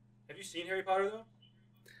 Have you seen Harry Potter though?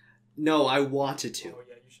 No, I wanted to. Oh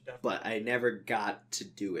yeah, you should definitely. But I never got to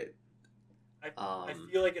do it. I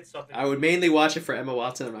feel like it's something. I would mainly watch it for Emma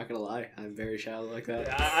Watson. I'm not gonna lie. I'm very shallow like that.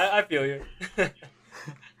 Yeah, I feel you.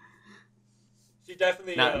 She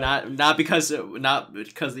definitely not because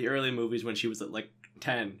the early movies when she was at like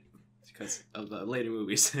 10, because of the later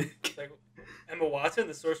movies. Like Emma Watson,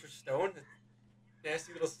 the Sorcerer's Stone, the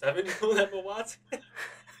nasty little 7-year-old Emma Watson.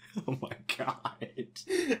 Oh my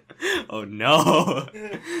god. Oh no.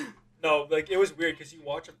 No, like it was weird because you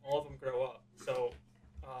watch all of them grow up. So,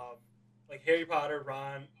 like Harry Potter,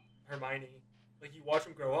 Ron, Hermione, like you watch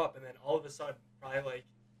them grow up, and then all of a sudden, probably like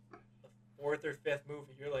the fourth or fifth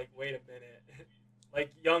movie, you're like, wait a minute.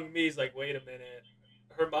 Like young me's like, wait a minute.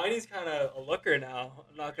 Hermione's kind of a looker now.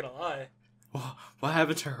 I'm not gonna lie. What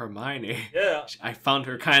happened to Hermione? Yeah, I found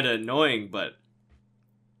her kind of annoying, but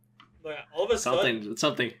like all of a sudden,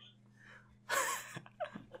 something. All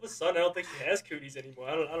of a sudden, I don't think she has cooties anymore.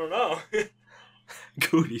 I don't know.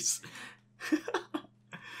 Cooties.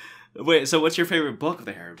 Wait, so what's your favorite book of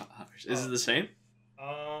the Harry Potters? Is it the same?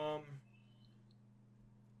 I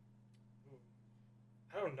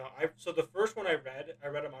don't know. So the first one I read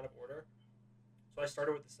them out of order. So I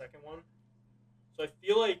started with the second one. So I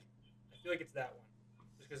feel like it's that one,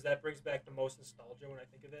 just because that brings back the most nostalgia when I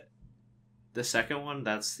think of it. The second one,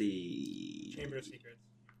 that's the Chamber of Secrets.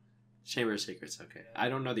 Chamber of Secrets. Okay, Yeah. I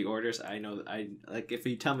don't know the orders. I know like if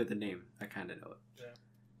you tell me the name, I kind of know it. Yeah.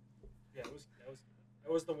 Yeah,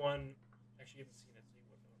 that was the one. Actually, you haven't seen it, so you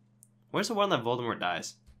wouldn't know. Where's the one that Voldemort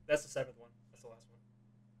dies? That's the seventh one. That's the last one.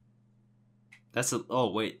 That's the.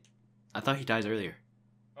 Oh wait, I thought he dies earlier.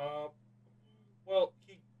 Well,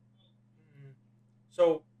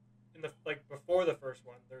 so in the before the first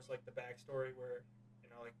one, there's like the backstory where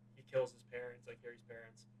like he kills his parents, like Harry's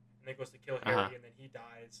parents, and then goes to kill Harry, and then he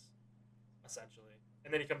dies, essentially,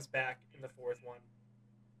 and then he comes back in the fourth one,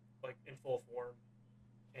 like in full form,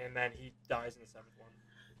 and then he dies in the seventh one.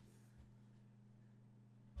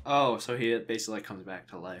 Oh, so he basically like comes back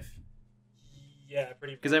to life. Yeah,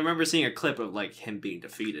 pretty Because I much. remember seeing a clip of like him being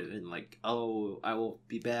defeated and like, oh, I will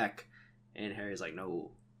be back, and Harry's like,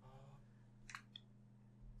 no. Uh,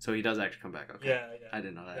 So he does actually come back. Okay, yeah, yeah, I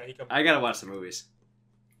didn't know yeah. that. He comes I back. gotta watch the movies.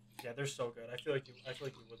 Yeah, they're so good. I feel like you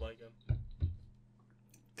would like them.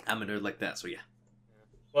 I'm a nerd like that, so yeah. Yeah.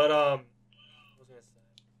 But what was I gonna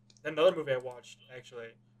say? Another movie I watched actually,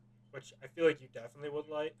 which I feel like you definitely would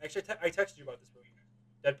like. Actually, I texted you about this movie,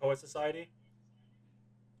 Dead Poet Society,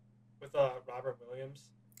 with Robert Williams.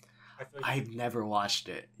 I feel like you. I've never watched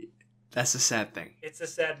it. That's the sad thing. It's a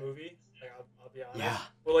sad movie. Like I'll be Yeah, honest.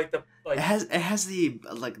 But like the like it has the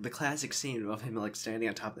like the classic scene of him like standing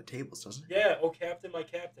on top of the tables, doesn't it? yeah, oh Captain, my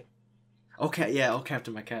Captain. Okay, yeah, oh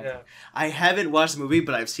Captain, my Captain. Yeah. I haven't watched the movie,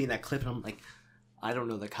 but I've seen that clip, and I'm like, I don't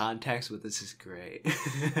know the context, but this is great.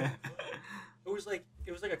 It was like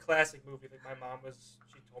a classic movie. Like my mom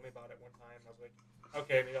she told me about it one time. I was like,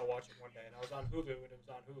 okay, maybe I'll watch it one day. And I was on Hulu, and it was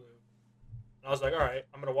on Hulu. And I was like, all right,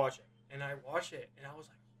 I'm gonna watch it. And I watched it, and I was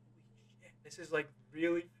like, holy shit, this is like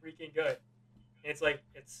really freaking good. And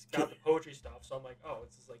it's got the poetry stuff, so I'm like, oh,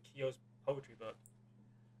 this is like Keo's poetry book.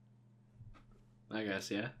 I guess,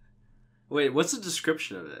 yeah. Wait, what's the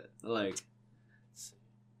description of it? Like, Let's see.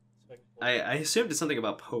 So I can pull it I assumed it's something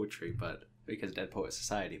about poetry, but because Dead Poet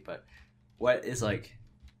Society, but what is like?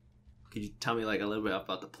 Could you tell me like a little bit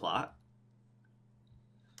about the plot?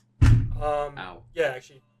 up. Ow. Yeah,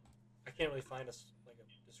 actually, I can't really find like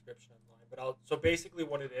a description online, but I'll. So basically,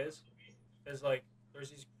 what it is like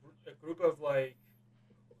there's a group of like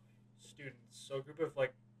students. So a group of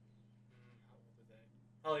like how old are they?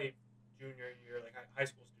 Probably junior year, like high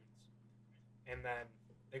school students, and then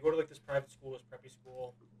they go to like this private school, this preppy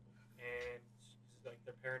school, and like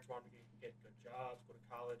their parents want them to get good jobs, go to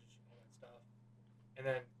college, all that stuff, and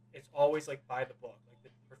then it's always like by the book. Like the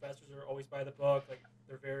professors are always by the book. Like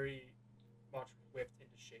they're very much whipped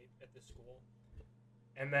into shape at this school,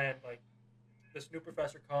 and then like this new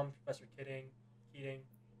professor comes, Professor Keating,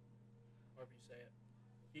 however you say it.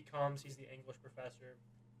 He comes. He's the English professor.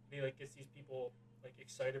 And he like gets these people like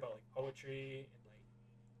excited about like poetry and like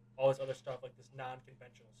all this other stuff, like this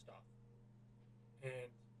non-conventional stuff. And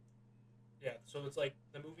yeah, so it's like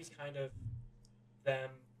the movie's kind of them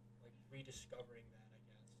like rediscovering that, I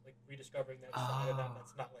guess, like rediscovering that side of them Oh.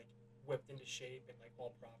 that's not like whipped into shape and like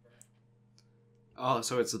all proper. Oh,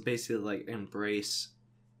 so it's basically like embrace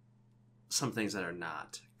some things that are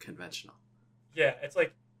not conventional. Yeah, it's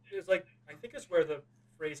like I think it's where the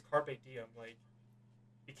phrase "carpe diem" like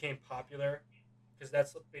became popular because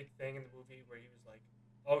that's a big thing in the movie where he was like,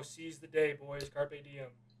 "Oh, seize the day, boys, carpe diem,"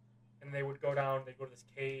 and they would go down, they'd go to this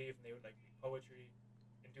cave, and they would like read poetry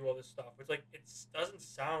and do all this stuff. Which like it doesn't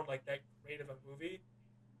sound like that great of a movie,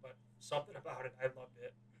 but something about it, I loved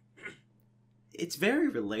it. It's very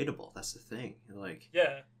relatable. That's the thing. Like,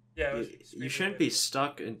 Yeah, yeah, it was you extremely shouldn't be relatable.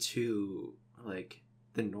 stuck into like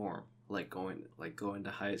the norm, like going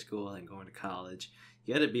to high school and going to college.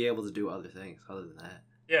 You got to be able to do other things other than that.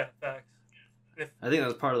 Yeah, facts. And if I think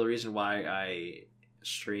that's part of the reason why I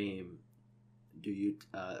stream,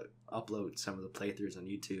 upload some of the playthroughs on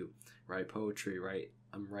YouTube, write poetry,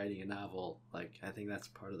 I'm writing a novel. Like I think that's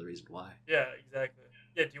part of the reason why. yeah, exactly.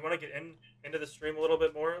 Yeah, do you want to get into the stream a little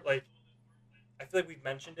bit more? Like, I feel like we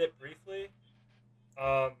mentioned it briefly.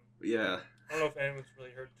 Um, Yeah. I don't know if anyone's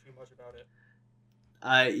really heard too much about it.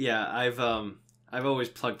 I've always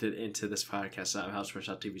plugged it into this podcast on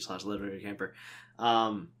housepush.tv/literary camper.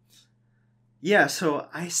 Yeah, so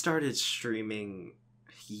I started streaming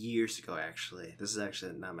years ago actually. This is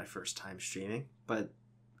actually not my first time streaming, but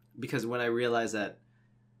because when I realized that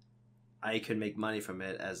I could make money from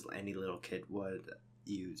it as any little kid would,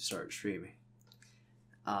 you start streaming.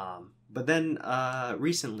 But then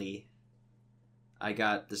recently I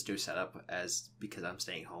got this new setup because I'm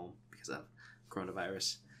staying home because of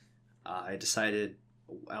coronavirus. I decided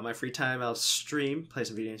on my free time I'll stream, play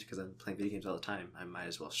some video games because I'm playing video games all the time. I might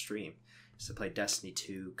as well stream. So I play Destiny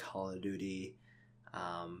 2, Call of Duty.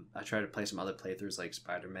 I try to play some other playthroughs like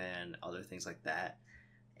Spider-Man, other things like that.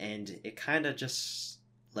 And it kind of just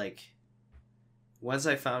like once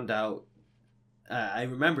I found out, I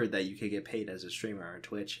remembered that you could get paid as a streamer on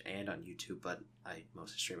Twitch and on YouTube, but I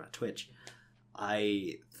mostly stream on Twitch.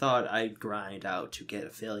 I thought I'd grind out to get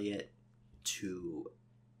affiliate, to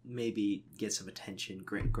maybe get some attention,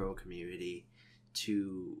 grow a community,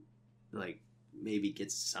 to like maybe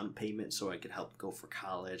get some payment so I could help go for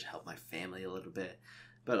college, help my family a little bit,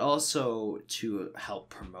 but also to help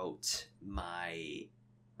promote my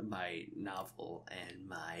novel and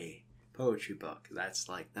my poetry book. That's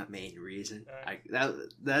like the main reason.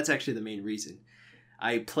 That's actually the main reason.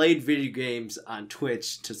 I played video games on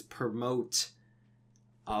Twitch to promote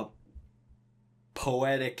a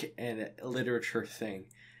poetic and literature thing.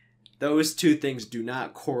 Those two things do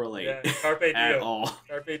not correlate Yeah, carpe at diem. all.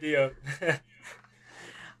 Carpe diem.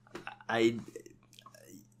 I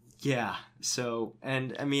yeah. So,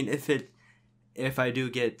 and I mean, if I do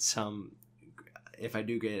get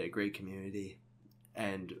a great community,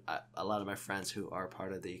 and a lot of my friends who are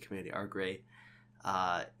part of the community are great,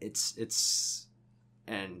 it's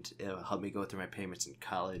and it'll help me go through my payments in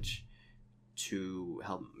college to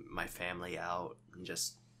help my family out and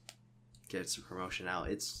just get some promotion out.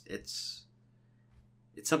 It's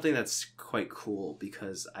something that's quite cool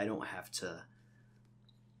because I don't have to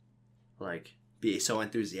like be so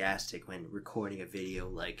enthusiastic when recording a video,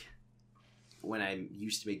 like when I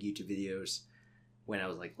used to make YouTube videos when I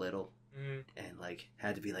was like little. And like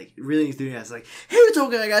had to be like really enthusiastic, like, hey, what's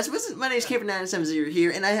up guys, my name's Camper970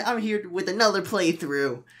 here, and I'm here with another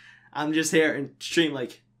playthrough. I'm just here and stream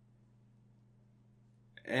like,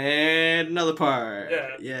 and another part.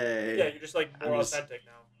 Yeah. Yay. Yeah, you're just like more authentic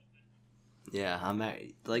now. Yeah, I'm at,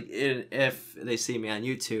 like, if they see me on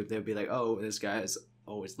YouTube, they'll be like, oh, this guy is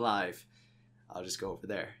always live. I'll just go over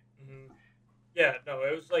there. Mm-hmm. Yeah, no,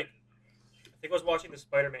 it was like, I think I was watching the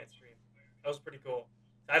Spider-Man stream. That was pretty cool.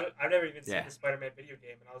 I've never even seen the Spider-Man video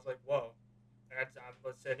game, and I was like, whoa. I'm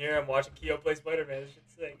sitting here, I'm watching Keo play Spider-Man. This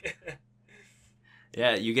shit's sick.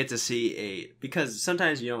 Yeah, you get to see because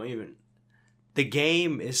sometimes you don't even, the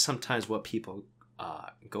game is sometimes what people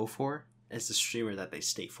go for. It's the streamer that they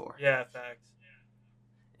stay for. Yeah, facts.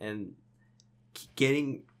 And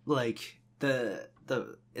getting, like,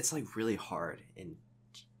 it's, like, really hard and,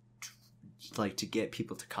 like, to get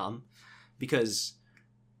people to come because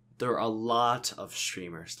there are a lot of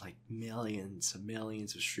streamers, like millions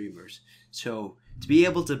of streamers. So to be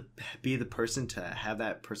able to be the person to have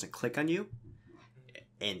that person click on you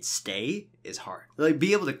and stay is hard. Like,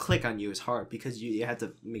 be able to click on you is hard because you have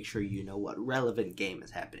to make sure you know what relevant game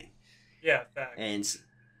is happening. Yeah, facts.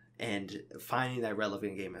 And finding that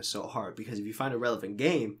relevant game is so hard because if you find a relevant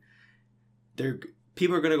game,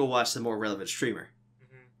 people are gonna go watch the more relevant streamer.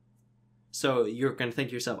 So you're going to think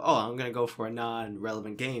to yourself, oh, I'm going to go for a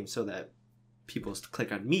non-relevant game so that people click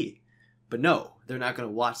on me. But no, they're not going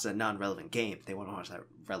to watch that non-relevant game. They want to watch that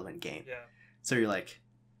relevant game. Yeah. So you're like,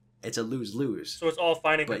 it's a lose-lose. So it's all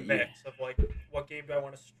finding the mix of, like, what game do I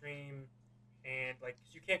want to stream? And, like,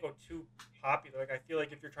 'cause you can't go too popular. Like, I feel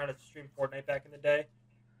like if you're trying to stream Fortnite back in the day,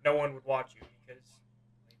 no one would watch you because,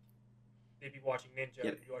 like, they'd be watching Ninja,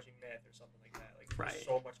 they'd be watching Myth or something like that. Like, there's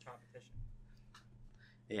so much competition.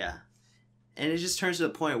 Yeah. And it just turns to the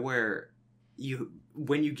point where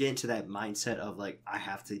when you get into that mindset of like, I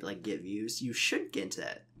have to like get views, you shouldn't get into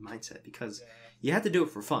that mindset because you have to do it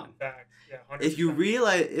for fun. Facts. Yeah,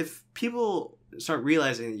 100%. If people start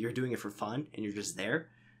realizing that you're doing it for fun and you're just there,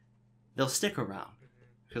 they'll stick around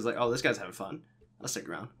because like, oh, this guy's having fun. I'll stick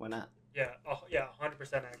around. Why not? Yeah. Oh, yeah. 100%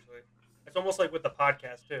 actually. It's almost like with the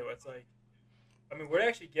podcast too. It's like, I mean, we're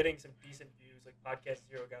actually getting some decent views. Like Podcast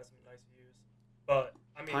Zero got some nice views. But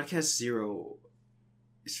I mean, Podcast Zero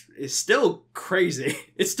is still crazy.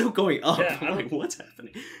 It's still going up. Yeah, I'm like, what's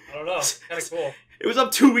happening? I don't know. It's kind of cool. It was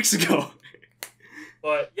up 2 weeks ago.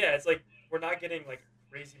 But yeah, it's like we're not getting like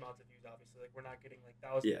crazy amounts of views. Obviously, like we're not getting like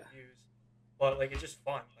thousands of views. But like it's just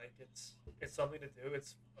fun. Like it's something to do.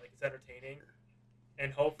 It's like it's entertaining,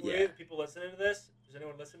 and hopefully the people listening to this, if there's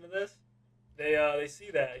anyone listening to this, they see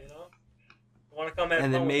that, you know, they want to come have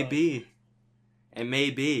and fun then with us. And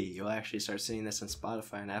maybe you'll actually start seeing this on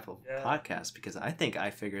Spotify and Apple Podcasts because I think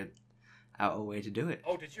I figured out a way to do it.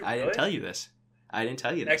 Oh, did you? I really? didn't tell you this.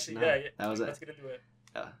 Actually, no. yeah. That was let's get into it.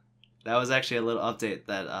 That was actually a little update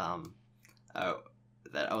that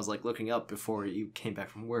that I was like looking up before you came back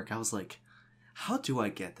from work. I was like, how do I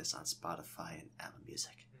get this on Spotify and Apple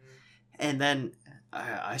Music? And then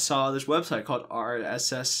I saw this website called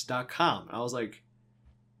rss.com. I was like,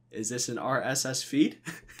 is this an RSS feed?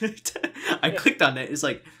 I clicked on it. It's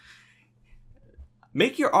like,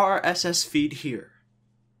 make your RSS feed here.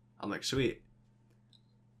 I'm like, sweet.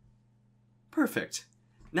 Perfect.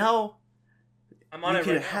 Now, I'm on you it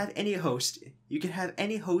can right have now. any host. You can have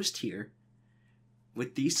any host here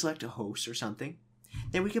with these selected hosts or something.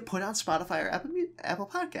 Then we could put on Spotify or Apple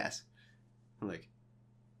Podcasts. I'm like,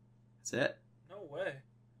 that's it? No way.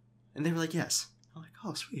 And they were like, yes. I'm like,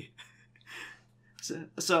 oh, sweet.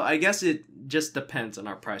 So I guess it just depends on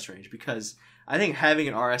our price range because I think having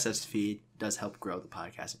an RSS feed does help grow the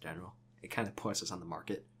podcast in general. It kind of puts us on the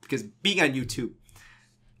market because being on YouTube.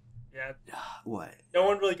 Yeah. What? No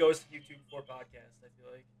one really goes to YouTube for podcasts, I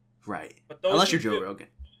feel like. Right. But unless you're Joe Rogan.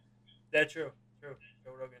 That's true. True.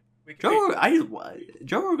 Joe Joe Rogan.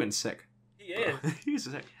 Joe Rogan's sick. He is. He's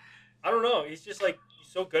sick. I don't know. He's just like,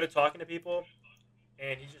 he's so good at talking to people.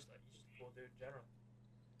 and he's just a cool dude in general.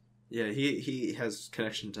 Yeah, he has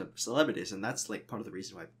connection to celebrities, and that's like part of the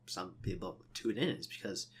reason why some people tune in is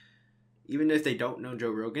because even if they don't know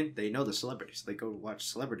Joe Rogan, they know the celebrities. They go watch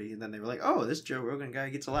Celebrity, and then they were like, "Oh, this Joe Rogan guy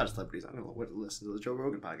gets a lot of celebrities. I'm gonna listen to the Joe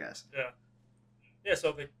Rogan podcast." Yeah, yeah.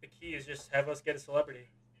 So the key is just have us get a celebrity.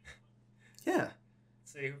 Yeah.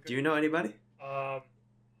 Let's see who could, Do you know anybody? um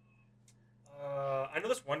I know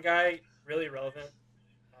this one guy really irrelevant.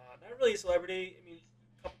 Not really a celebrity. I mean,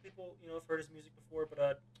 a couple people have heard his music before,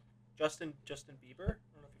 but Justin Bieber.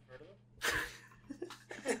 I don't know if you've heard of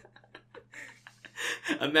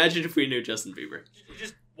him. Imagine if we knew Justin Bieber. He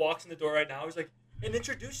just walks in the door right now. He's like, and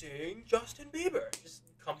introducing Justin Bieber. Just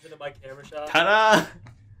comes into my camera shot. Ta-da! Can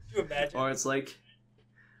you imagine? Or it's like,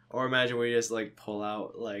 or imagine we just like pull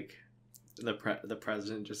out like the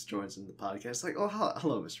president just joins in the podcast. Like, oh,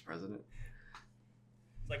 hello, Mr. President.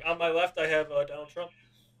 It's like on my left I have Donald Trump.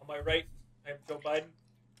 On my right I have Joe Biden.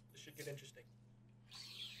 This should get interesting.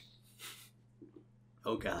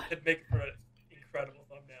 Oh God. It'd make for an incredible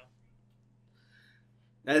thumbnail.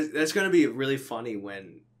 That's gonna be really funny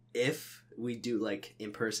if we do like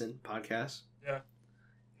in person podcasts. Yeah.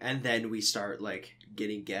 And then we start like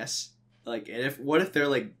getting guests. Like, and what if they're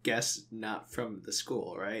like guests not from the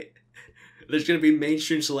school, right? There's gonna be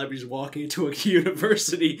mainstream celebrities walking into a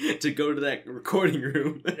university to go to that recording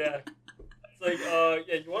room. Yeah. It's like,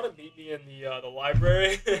 yeah, you want to meet me in the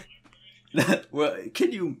library? Well,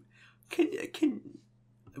 can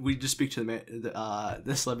we just speak to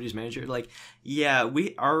the celebrity's manager? Like, yeah,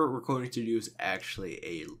 our recording studio is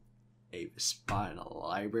actually a spot in a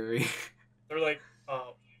library. They're like,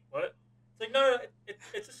 what? It's like, no,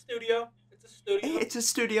 it's a studio. It's a studio. Hey, it's a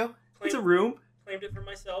studio. It's a room. Claimed it for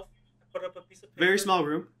myself. I put up a piece of paper. Very small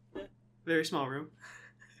room. Yeah. Very small room.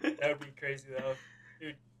 That would be crazy, though.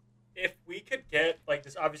 Dude, if we could get, like,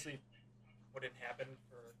 this obviously wouldn't happen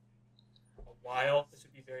for a while. This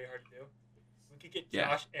would be very hard to do. We could get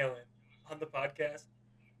Josh Allen on the podcast.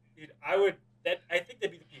 Dude, I think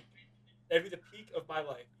that'd be the peak. That'd be the peak of my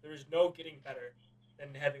life. There is no getting better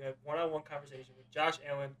than having a one-on-one conversation with Josh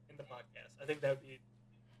Allen in the podcast. I think that would be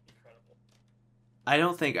incredible. I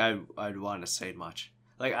don't think I'd want to say much.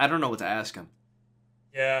 Like, I don't know what to ask him.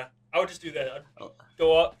 Yeah, I would just do that. I'd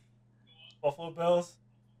go up, Buffalo Bills,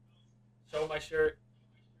 show my shirt,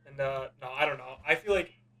 and no, I don't know. I feel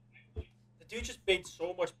like the dude just made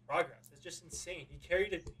so much progress. It's just insane. He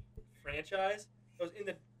carried a franchise that was in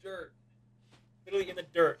the dirt, literally in the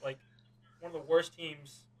dirt, like one of the worst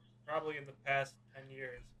teams probably in the past 10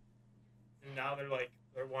 years. And now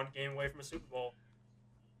they're one game away from a Super Bowl.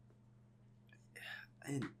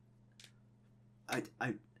 And I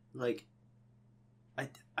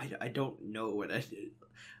don't know what I did.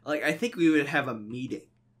 Like, I think we would have a meeting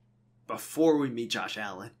before we meet Josh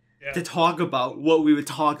Allen to talk about what we would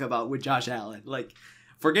talk about with Josh Allen. Like,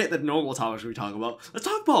 forget the normal topics we talk about. Let's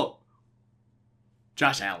talk about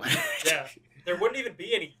Josh Allen. Yeah, there wouldn't even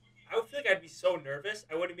be any. I would feel like I'd be so nervous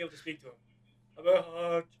I wouldn't be able to speak to him. I'd be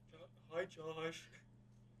like, hi, Josh.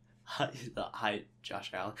 Hi,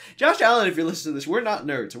 Josh Allen. Josh Allen, if you're listening to this, we're not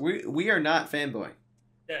nerds. We are not fanboying.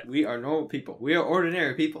 Yeah. We are normal people. We are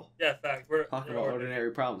ordinary people. Yeah, fact. We're talking about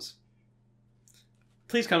ordinary problems.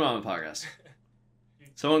 Please come on the podcast.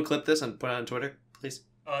 Someone clip this and put it on Twitter, please.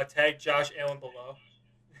 Tag Josh Allen below.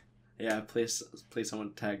 Yeah, please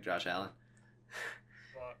someone tag Josh Allen.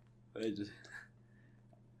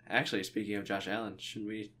 Actually, speaking of Josh Allen, should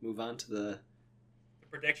we move on to the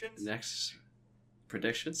predictions? Next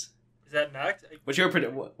predictions? Is that next? What's your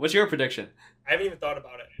prediction? I haven't even thought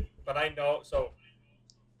about it, but I know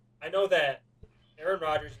that Aaron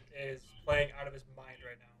Rodgers is playing out of his mind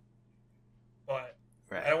right now. But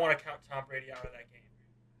right. I don't want to count Tom Brady out of that game.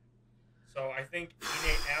 So I think in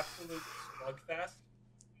an absolute slugfest,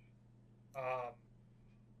 I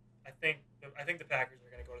think the Packers are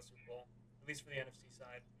going to go to the Super Bowl, at least for the NFC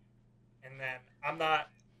side. And then I'm not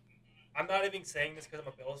even saying this because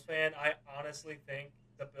I'm a Bills fan. I honestly think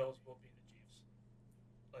the Bills will beat the Chiefs.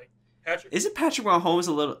 Like Isn't Patrick Mahomes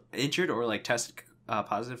a little injured or like tested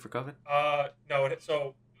positive for COVID? No.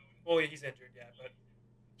 He's injured, yeah, but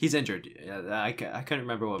he's injured. Yeah, I couldn't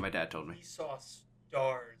remember what my dad told me. He saw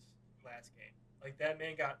stars last game. Like, that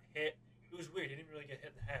man got hit. It was weird. He didn't really get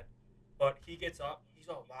hit in the head, but he gets up. He's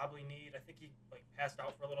all wobbly kneed. I think he passed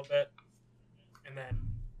out for a little bit, and then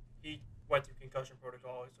he went through concussion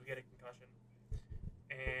protocol, so he had a concussion,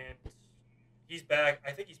 and he's back.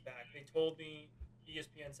 I think he's back. They told me,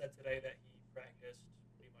 ESPN said today that he practiced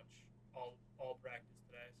pretty much all practice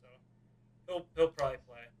today, so he'll probably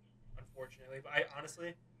play, unfortunately. But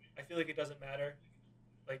I feel like it doesn't matter.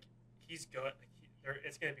 Like, he's good. Like,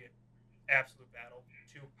 it's gonna be an absolute battle.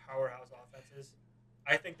 Two powerhouse offenses.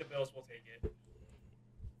 I think the Bills will take it.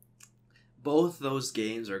 Both those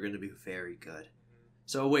games are going to be very good. Mhm.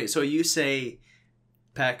 So wait, so you say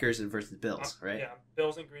Packers and versus Bills, right? Yeah,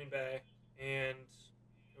 Bills and Green Bay, and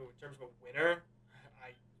in terms of a winner,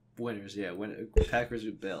 I Winners, yeah, Packers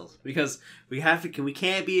and Bills, because we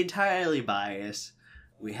can't be entirely biased.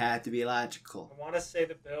 We have to be logical. want to say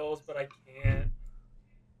the Bills, but I can't.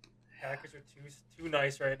 Packers are too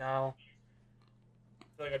nice right now. I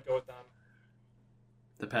feel like I'd go with them.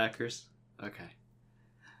 The Packers, okay.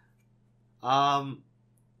 Um,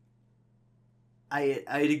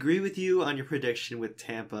 I'd agree with you on your prediction with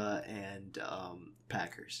Tampa and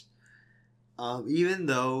Packers. Even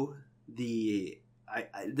though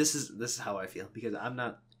this is how I feel, because I'm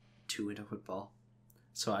not too into football,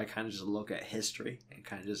 so I kind of just look at history and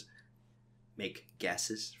kind of just make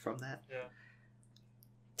guesses from that. Yeah.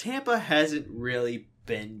 Tampa hasn't really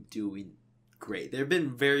been doing great. They've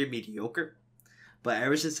been very mediocre, but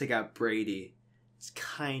ever since they got Brady, it's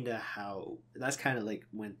that's kind of like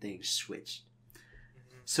when things switched.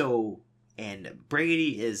 Mm-hmm. So, and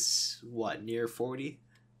Brady is what, near 40?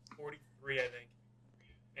 43, I think.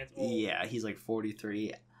 And it's old. Yeah, he's like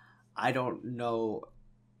 43. I don't know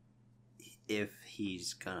if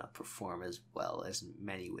he's gonna perform as well as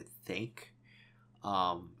many would think.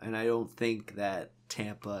 And I don't think that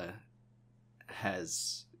Tampa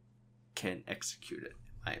can execute it,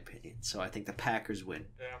 in my opinion. So I think the Packers win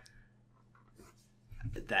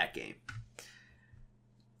that game.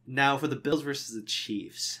 Now for the Bills versus the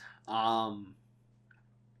Chiefs.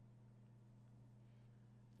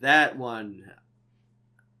 That one,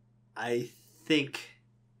 I think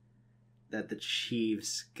that the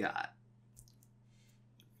Chiefs got.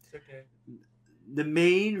 It's okay.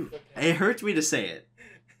 It hurts me to say it.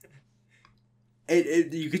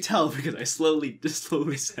 It you could tell because I slowly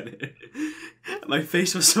said it. My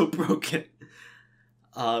face was so broken.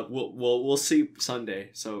 We'll see Sunday.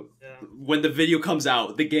 So when the video comes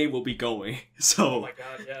out, the game will be going. So oh my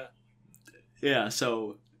god, yeah. Yeah,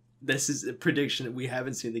 so this is a prediction that we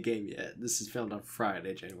haven't seen the game yet. This is filmed on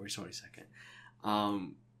Friday, January 22nd.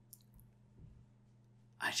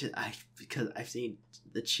 Because I've seen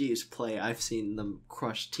the Chiefs play, I've seen them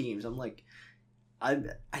crush teams. I'm like, I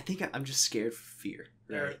think I'm just scared for fear.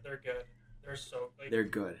 Right? They're good. They're so they're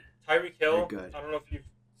good. Tyreek Hill. They're good. I don't know if you've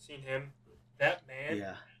seen him. That man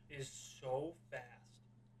Yeah. is so fast.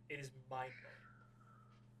 It is mind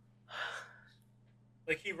blowing.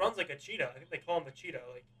 Like he runs like a cheetah. I think they call him the cheetah.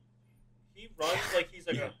 Like he runs like he's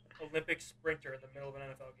like an Olympic sprinter in the middle of an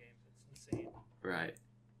NFL game. It's insane. Right.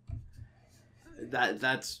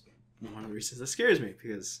 That's one of the reasons that scares me,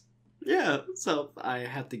 because so I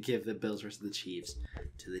have to give the Bills versus the Chiefs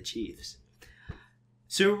to the Chiefs.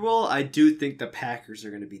 Super Bowl, I do think the Packers are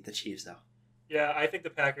going to beat the Chiefs, though. Yeah, I think the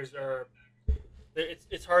Packers are.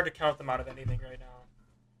 It's hard to count them out of anything right now.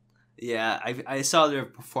 Yeah, I saw their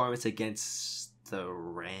performance against the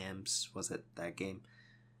Rams. Was it that game?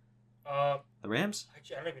 The Rams?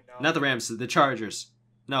 Actually, I don't even know. Not the Rams, the Chargers.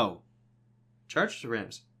 No. Chargers or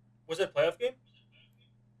Rams? Was it a playoff game?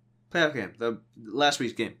 Playoff game. The last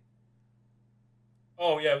week's game.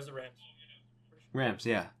 Oh, yeah, it was the Rams. Rams,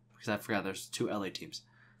 yeah. Because I forgot there's 2 LA teams.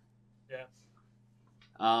 Yeah.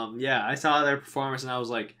 Yeah, I saw their performance and I was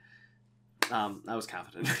like, I was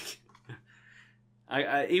confident.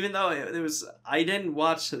 I even though it was, I didn't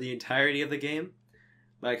watch the entirety of the game,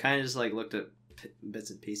 but I kind of just like looked at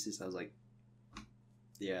bits and pieces. I was like,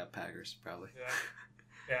 yeah, Packers probably.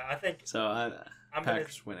 Yeah, I think. So I'm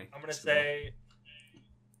Packers winning. I'm gonna say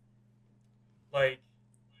like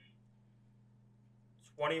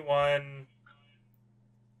 21.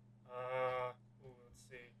 Let's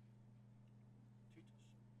see.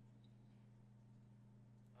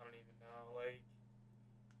 I don't even know. Like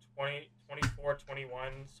 20, 24,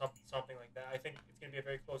 21, something like that. I think it's gonna be a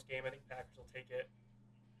very close game. I think Packers will take it.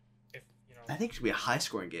 If you know. I think it should be a high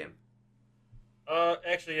scoring game.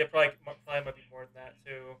 Actually, it probably might be more than that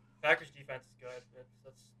too. Packers defense is good, but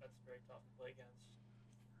that's very tough to play against.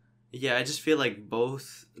 Yeah, I just feel like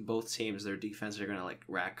both teams, their defense are gonna like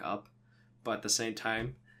rack up, but at the same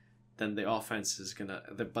time, then the offense is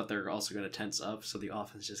but they're also gonna tense up, so the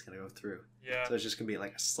offense is just gonna go through. Yeah. So it's just gonna be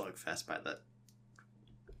like a slugfest by that.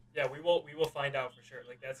 Yeah, we will find out for sure.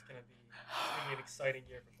 Like it's gonna be an exciting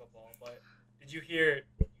year for football. But did you hear?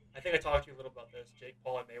 I think I talked to you a little about this. Jake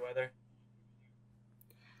Paul and Mayweather.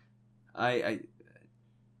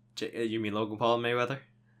 You mean Logan Paul and Mayweather?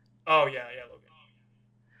 Oh yeah, Logan.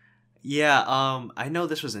 Yeah, I know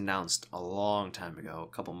this was announced a long time ago,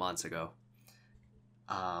 a couple months ago.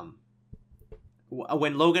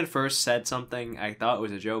 When Logan first said something, I thought it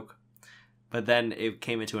was a joke, But then it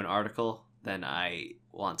came into an article. Then I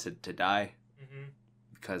wanted to die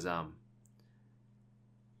because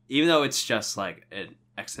even though it's just like an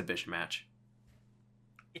exhibition match,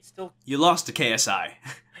 It's still. you lost to KSI. I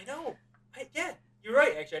know. Yeah, you're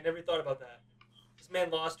right. Actually, I never thought about that. This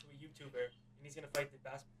man lost to a YouTuber, and he's gonna fight the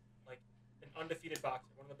best, like an undefeated boxer,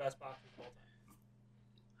 one of the best boxers of all time.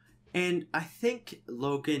 And I think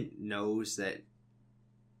Logan knows that.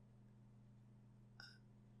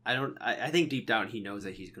 I think deep down he knows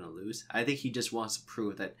that he's gonna lose. I think he just wants to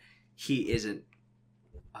prove that he isn't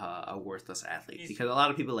a worthless athlete, because a lot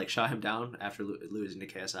of people like shot him down after losing to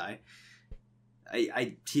KSI.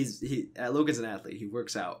 Logan's an athlete. He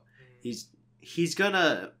works out. He's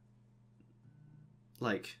gonna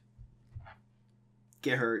like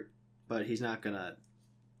get hurt, but he's not gonna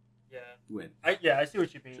win. I see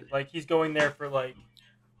what you mean. Like he's going there for like,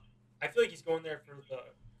 I feel like he's going there for the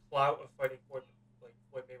clout of fighting Floyd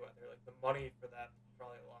Mayweather. Like the money for that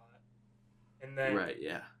probably a lot. And then right,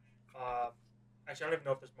 yeah. Actually, I don't even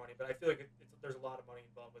know if there's money, but I feel like there's a lot of money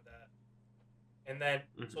involved with that. And then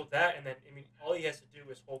I mean, all he has to do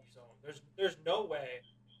is hold his own. There's no way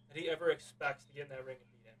that he ever expects to get in that ring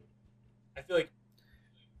and beat him. I feel like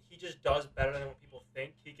he just does better than what people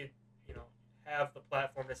think. He could, have the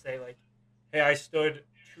platform to say like, "Hey, I stood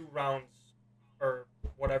 2 rounds or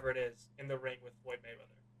whatever it is in the ring with Floyd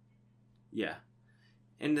Mayweather." Yeah,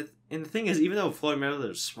 and the thing is, even though Floyd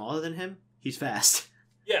Mayweather is smaller than him, he's fast.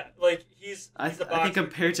 Yeah, like he's I think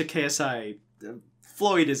compared to KSI,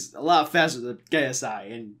 Floyd is a lot faster than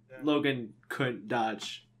KSI, and Logan couldn't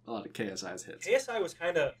dodge a lot of KSI's hits. KSI was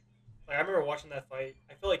kind of like, I remember watching that fight.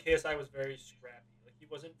 I feel like KSI was very scrappy. Like he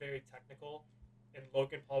wasn't very technical, and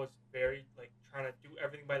Logan Paul was very like trying to do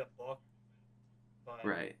everything by the book. But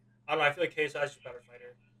right. I don't know. I feel like KSI is just a better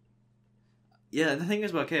fighter. Yeah, the thing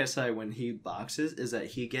is about KSI when he boxes is that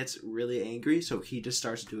he gets really angry, so he just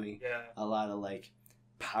starts doing a lot of like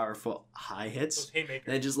powerful high hits. Those haymakers.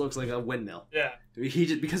 And it just looks like a windmill. Yeah.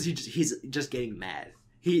 He's just getting mad.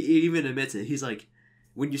 He even admits it. He's like,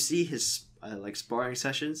 when you see his like sparring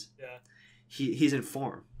sessions, he's in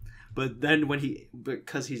form. But then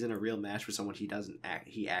because he's in a real match with someone he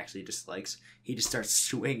actually dislikes, he just starts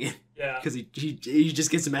swinging. Yeah. Because he just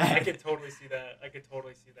gets mad. I could totally see that.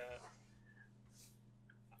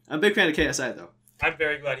 I'm a big fan of KSI though. I'm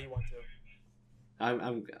very glad he won too.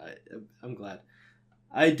 I'm glad.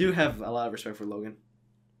 I do have a lot of respect for Logan.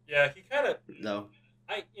 Yeah, he kind of. No.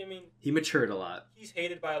 I mean. He matured a lot. He's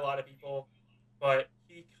hated by a lot of people, but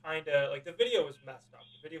he kind of like the video was messed up.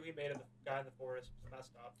 The video he made of the guy in the forest was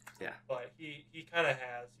messed up. Yeah. But he kind of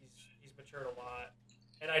has. He's matured a lot,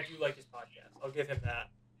 and I do like his podcast. I'll give him that.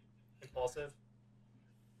 Impulsive.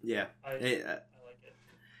 Yeah. I like it.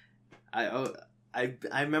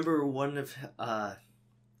 I remember one of I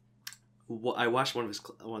watched one of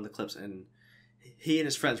the clips, and he and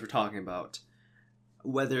his friends were talking about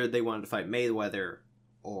whether they wanted to fight Mayweather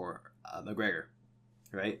or McGregor,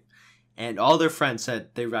 right? And all their friends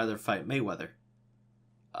said they'd rather fight Mayweather.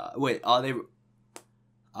 One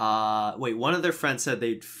of their friends said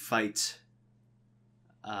they'd fight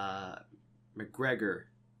McGregor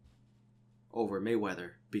over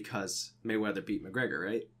Mayweather because Mayweather beat McGregor,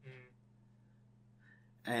 right?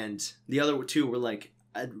 And the other two were like,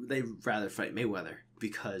 they'd rather fight Mayweather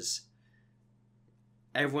because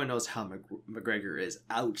everyone knows how McGregor is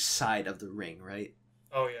outside of the ring, right?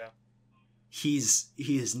 Oh, yeah. He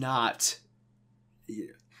is not...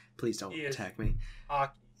 Please don't attack me.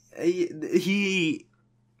 Hockey.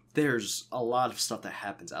 There's a lot of stuff that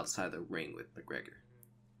happens outside the ring with McGregor.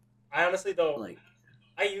 I honestly, though,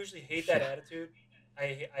 I usually hate that attitude.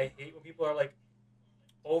 I hate when people are, like,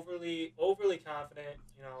 overly confident,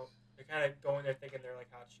 they're kind of going there thinking they're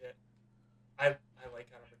like hot shit. I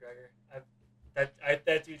like Conor McGregor.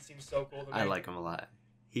 That dude seems so cool to me. I like him a lot.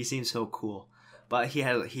 He seems so cool, but he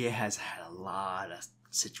has had a lot of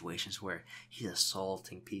situations where he's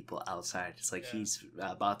assaulting people outside. It's like he's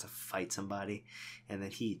about to fight somebody, and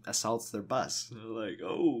then he assaults their bus. Like,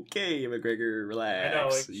 okay, McGregor, relax. I know,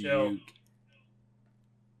 like, chill.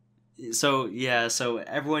 So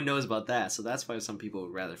everyone knows about that. So that's why some people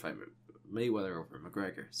would rather fight Mayweather over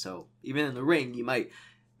McGregor. So even in the ring, you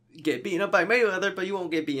get beaten up by Mayweather, but you won't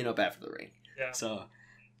get beaten up after the ring. Yeah. So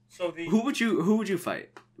the who would you fight,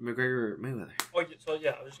 McGregor or Mayweather? Oh, so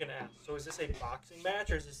yeah, I was just gonna ask. So is this a boxing match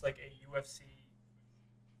or is this like a UFC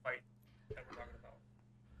fight that we're talking about?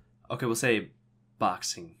 Okay, we'll say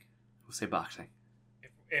boxing. If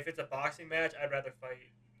it's a boxing match, I'd rather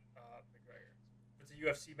fight McGregor. If it's a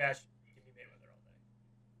UFC match, give me Mayweather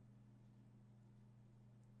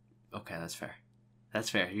all day. Okay, that's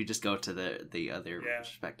fair. You just go to the other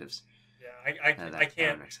perspectives. Yeah, I That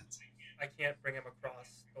can't would make sense. I can't bring him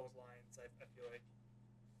across those lines. I feel like.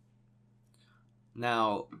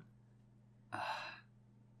 Now, uh,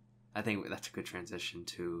 I think that's a good transition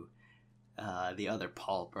to the other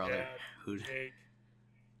Paul brother. Yeah, Who? Jake.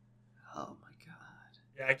 Oh my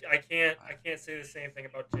god. Yeah, I can't say the same thing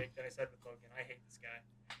about Jake that I said with Logan. I hate this guy.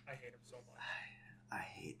 I hate him so much. I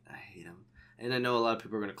hate him, and I know a lot of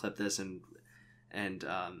people are gonna clip this, and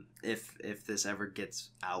if this ever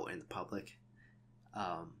gets out in the public,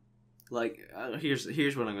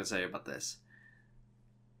 here's what I'm gonna say about this.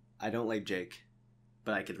 I don't like Jake,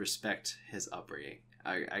 but I could respect his upbringing.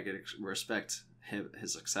 I could respect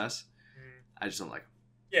his success. Mm. I just don't like him.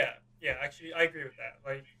 Yeah, yeah. Actually, I agree with that.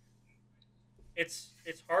 Like, it's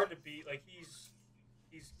hard to be like he's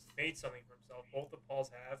made something for himself. Both the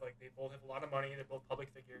Pauls have like they both have a lot of money. They're both public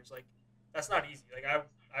figures. Like that's not easy. Like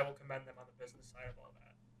I will commend them on the business side of all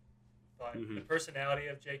that. But Mm-hmm. the personality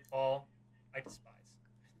of Jake Paul, I despise.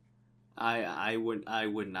 I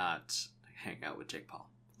would not hang out with Jake Paul.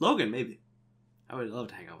 Logan maybe. I would love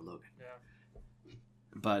to hang out with Logan. Yeah.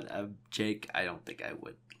 But Jake, I don't think I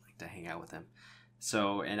would like to hang out with him.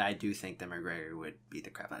 So, and I do think that McGregor would beat the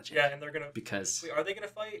crap out of Jake. Yeah, and they're gonna. Because Wait, are they gonna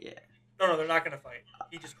fight? yeah, No, they're not gonna fight.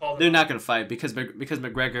 He just called. they're not gonna fight because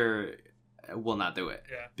McGregor will not do it.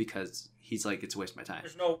 Yeah. Because he's like, it's a waste of my time.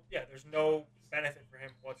 There's no benefit for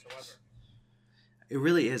him whatsoever. It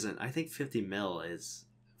really isn't. I think 50 mil is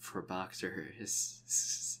for a boxer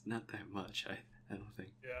is not that much. I don't think.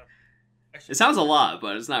 Yeah. Actually, It sounds a lot,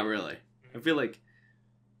 but it's not really. I feel like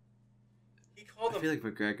he called him.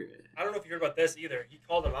 McGregor. I don't know if you heard about this either. He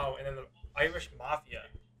called him out, and then the Irish Mafia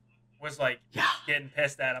was like Yeah. getting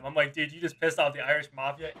pissed at him. I'm like, dude, you just pissed off the Irish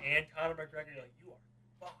Mafia and Conor McGregor. You're like, you are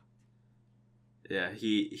fucked. Yeah,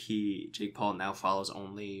 Jake Paul now follows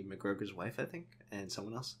only McGregor's wife, I think, and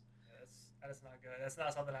someone else. Yeah, that's not good. That's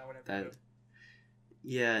not something I would ever That do.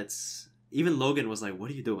 yeah, it's even Logan was like, "What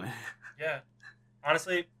are you doing?" Yeah,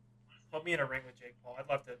 honestly, put me in a ring with Jake Paul. I'd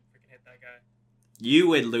love to freaking hit that guy. You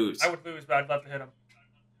would lose. I would lose, but I'd love to hit him.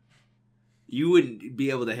 You wouldn't be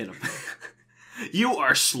able to hit him. You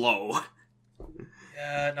are slow.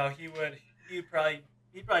 Yeah, no, he would. He'd probably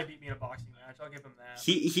beat me in a boxing match. I'll give him that.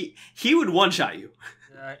 He would one shot you.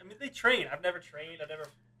 Yeah, I mean they train. I've never trained. I've never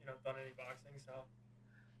done any boxing, so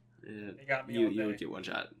Yeah, they got me all day. you would get one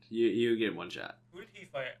shot. You would get one shot. Who did he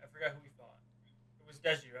fight? I forgot who he fought. It was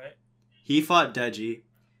Deji, right? He fought Deji.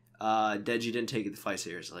 Deji didn't take the fight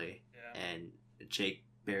seriously, Yeah. and Jake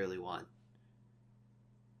barely won.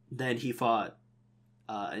 Then he fought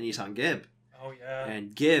Anisan Gibb, Oh yeah.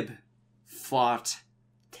 and Gibb fought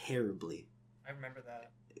terribly. I remember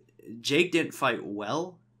that. Jake didn't fight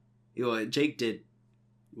well. Jake did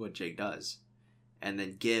what Jake does, and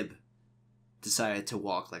then Gibb decided to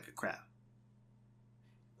walk like a crab.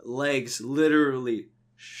 Legs literally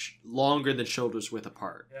longer than shoulders width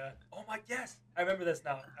apart. Yeah. Oh my yes. I remember this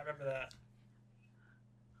now. I remember that.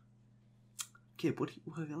 Gibb, what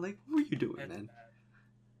were you doing, It's man? bad.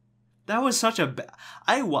 That was such a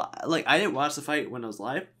I didn't watch the fight when it was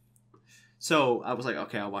live, so I was like,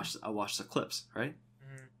 okay, I'll watch the clips, right?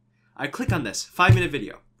 Mhm. I click on this 5-minute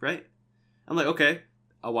video, right? I'm like, okay,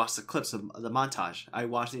 I'll watch the clips of the montage. I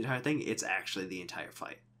watched the entire thing. It's actually the entire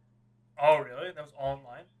fight. Oh really? That was all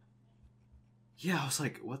online. Yeah, I was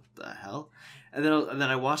like, what the hell? And then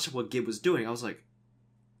I watched what Gibb was doing. I was like,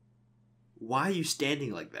 why are you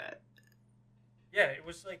standing like that? Yeah, it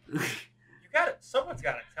was like someone's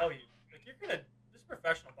gotta tell you. Like this is a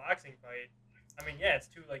professional boxing fight. I mean, yeah, it's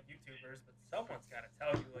two like YouTubers, but someone's gotta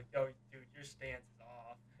tell you, like, yo, dude, your stance is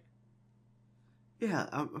off. Yeah,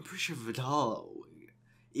 I'm pretty sure Vidal,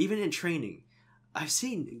 even in training, I've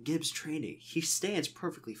seen Gibbs training. He stands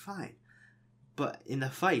perfectly fine. But in the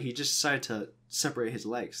fight, he just decided to separate his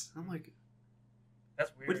legs. I'm like,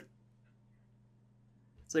 That's weird.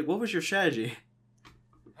 it's like, what was your strategy?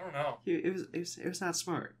 I don't know. It was not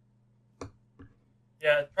smart.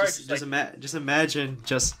 Yeah, it's probably Just imagine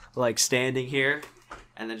just like standing here,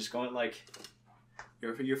 and then just going like,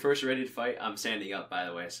 you're first ready to fight. I'm standing up, by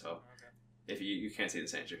the way, so Okay. if you can't see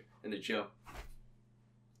this answer, and then Joe.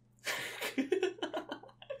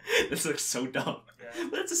 This looks so dumb. Yeah.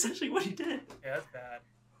 But that's essentially what he did. Yeah, that's bad.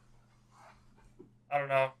 I don't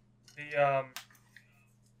know. The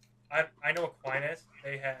I know Aquinas.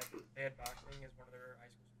 They had boxing as one of their high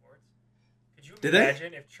school sports. Could you Did they?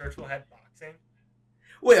 imagine if Churchill had boxing?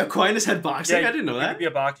 Wait, Aquinas had boxing? Yeah, I didn't know you that. could be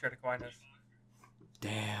a boxer at Aquinas.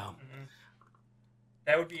 Damn. Mm-hmm.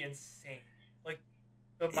 That would be insane. Like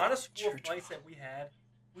the amount of school Churchill. fights that we had.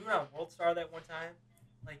 We went on World Star that one time.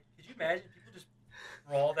 Like, could you imagine people just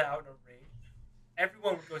brawled out in a ring?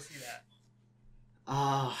 Everyone would go see that.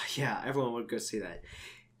 Yeah, everyone would go see that.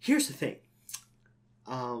 Here's the thing.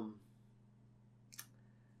 Um,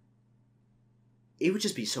 it would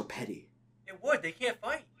just be so petty. It would. They can't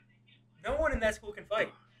fight. No one in that school can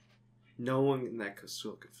fight. No one in that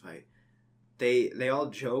school could fight. They all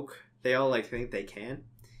joke. They all like think they can,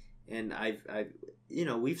 and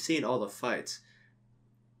we've seen all the fights.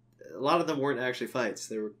 A lot of them weren't actually fights.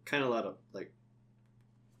 They were kind of a lot of like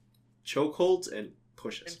chokeholds and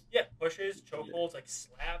pushes. And, yeah, pushes, chokeholds, like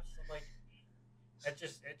slaps. I'm like, it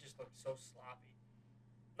just looks so sloppy.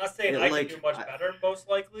 I'm not saying I like, could do much better, most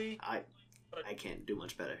likely. I can't do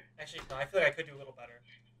much better. Actually, no, I feel like I could do a little better,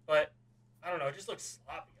 but I don't know. It just looks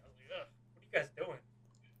sloppy. I was like, ugh, what are you guys doing?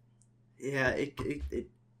 Yeah, it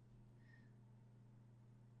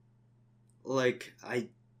like I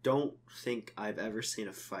don't think I've ever seen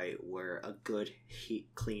a fight where a good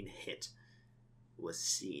clean hit was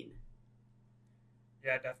seen.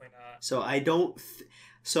 Yeah, definitely not. So I don't.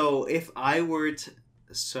 So if I were to,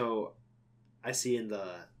 so I see in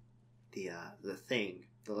the thing,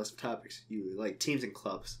 the list of topics, you like teams and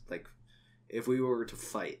clubs. Like, if we were to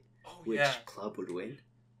fight, which club would win?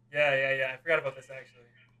 Yeah. I forgot about this actually.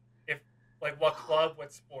 If like what club,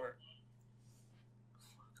 what sport?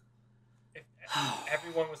 If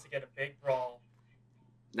everyone was to get a big brawl,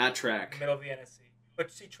 not track. In the middle of the NSC, but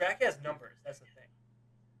see, track has numbers. That's the thing.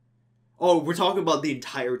 Oh, we're talking about the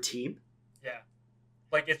entire team? Yeah.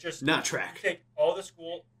 Like, it's just... Not track. You take all the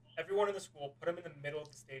school, everyone in the school, put them in the middle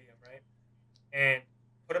of the stadium, right? And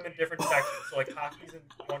put them in different sections. So, like, hockey's in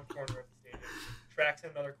one corner of the stadium. Track's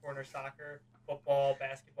in another corner. Soccer, football,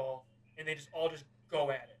 basketball. And they just all just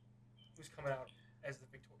go at it. Who's coming out as the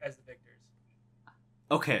victors?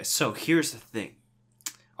 Okay, so here's the thing.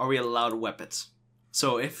 Are we allowed weapons?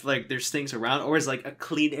 So, if, like, there's things around, or is, like, a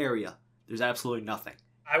clean area, there's absolutely nothing.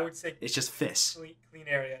 I would say it's just fists. Clean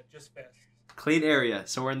area, just fists. Clean area.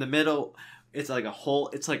 So we're in the middle. It's like a whole.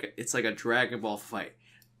 It's like a Dragon Ball fight.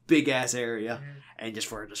 Big ass area, and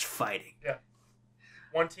we're just fighting. Yeah.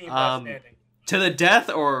 One team left standing. To the death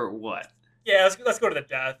or what? Yeah, let's go to the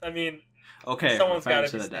death. I mean, okay, someone's got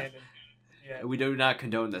to be standing. Yeah. We do not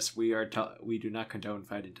condone this. We do not condone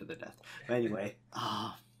fighting to the death. But anyway,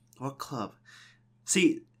 what club?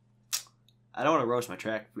 See. I don't want to roast my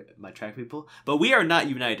track people, but we are not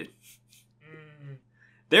united.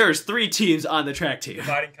 There's 3 teams on the track team.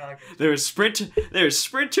 Divide and conquer. There's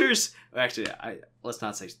sprinters. Actually, let's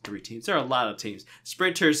not say 3 teams. There are a lot of teams.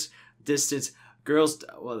 Sprinters, distance, girls.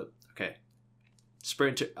 Well, okay.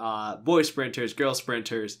 Sprinter, boy sprinters, girl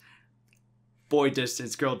sprinters, boy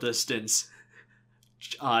distance, girl distance,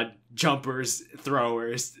 jumpers,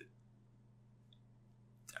 throwers.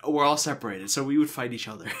 We're all separated, so we would fight each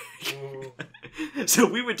other.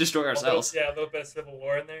 So we would destroy ourselves. A little bit of civil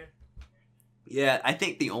war in there. Yeah, I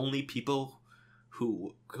think the only people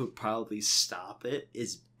who could probably stop it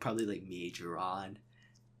is probably like me, Jerron,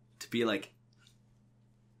 to be like,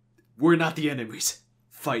 we're not the enemies,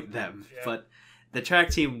 fight them. Yeah. But the track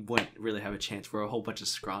team wouldn't really have a chance. We're a whole bunch of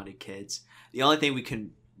scrawny kids. The only thing we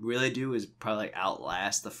can really do is probably like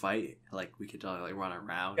outlast the fight. Like we could like run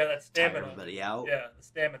around, that stamina, tire everybody out. Yeah, the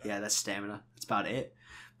stamina. Yeah, that's stamina. That's about it.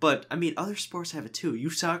 But I mean, other sports have it too. You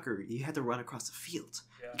soccer, you had to run across the field.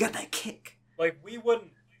 Yeah. You got that kick. Like we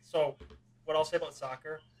wouldn't. So, what I'll say about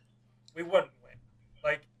soccer, we wouldn't win.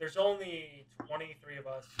 Like there's only 23 of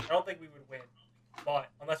us. I don't think we would win, but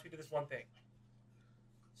unless we did this one thing.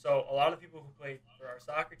 So a lot of people who played for our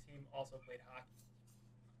soccer team also played hockey.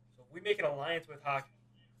 So if we make an alliance with hockey,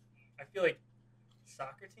 I feel like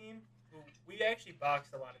soccer team, we actually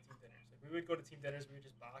boxed a lot of team dinners. Like we would go to team dinners, we would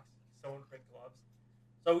just box. Someone would bring gloves.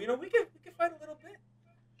 So we could fight a little bit.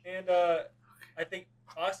 And I think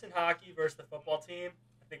us in hockey versus the football team,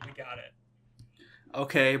 I think we got it.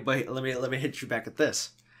 Okay, but let me hit you back at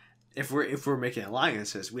this. If we're making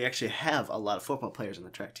alliances, we actually have a lot of football players on the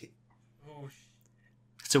track team. Ooh,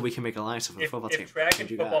 so we can make alliances with the football team. If track and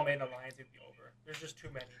football made an alliance, it'd be over. There's just too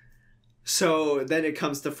many. So then it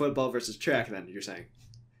comes to football versus track. Then you're saying?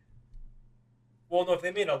 Well, no. If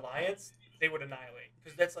they made an alliance, they would annihilate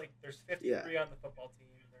because that's like there's 53 on the football team,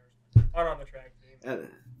 there's 1 on the track team,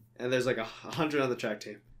 and there's like 100 on the track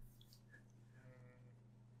team.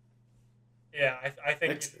 Yeah, I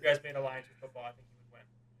think if you guys made an alliance with football, I think you would win.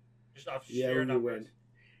 Just off sheer numbers. Win.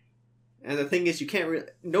 And the thing is, you can't really.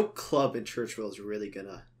 No club in Churchville is really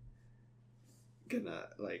gonna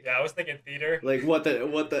like. Yeah, I was thinking theater. Like what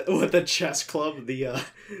the chess club, the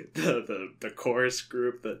chorus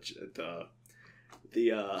group,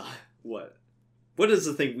 what is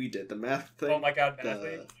the thing we did? The math thing. Oh my god, math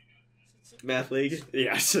league. Math league.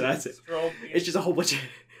 Yeah, so that's it. It's just a whole bunch of.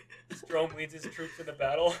 Strom leads his troops into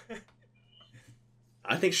battle.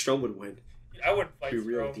 I think Strom would win. I wouldn't fight Be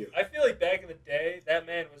real with Strom. you. I feel like back in the day, that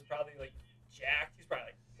man was probably like jacked. He's probably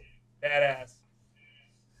like badass.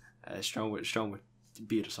 Strom would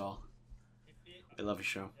beat us all. I love you,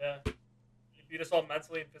 Strom. Yeah, he beat us all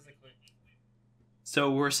mentally and physically.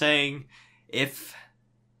 So we're saying if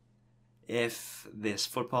this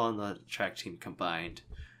football and the track team combined,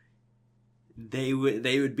 they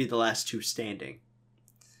would be the last two standing.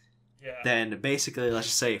 Yeah. Then basically, let's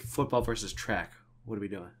just say football versus track. What are we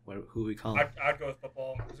doing? Who are we calling? I'd go with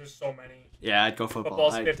football because there's so many. Yeah, I'd go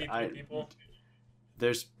football. Football's 53 people.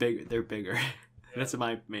 They're bigger. Yeah. That's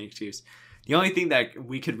my main excuse. The only thing that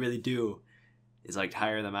we could really do is like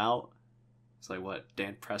hire them out. It's like what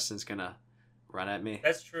Dan Preston's gonna run at me.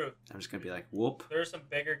 That's true. I'm just gonna be like, whoop. There are some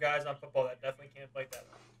bigger guys on football that definitely can't fight that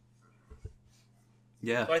one.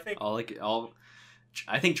 Yeah. So I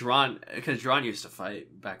think Jerron, because Jerron used to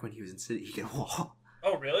fight back when he was in City. He could walk.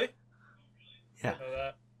 Oh really? Yeah. I know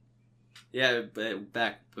that. Yeah, but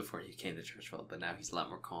back before he came to Churchville, but now he's a lot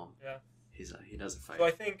more calm. Yeah. He doesn't fight. So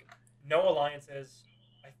I think no alliances.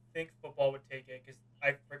 I think football would take it because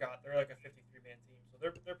I forgot they're like a 53-man team, so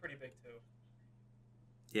they're pretty big too.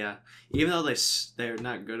 Yeah, even though they're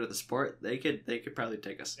not good at the sport, they could probably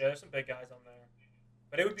take us. Yeah, there's some big guys on there,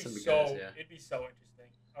 but it would be Some big so guys, yeah. it'd be so interesting.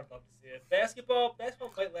 I'd love to see it. Basketball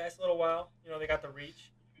might last a little while. You know, they got the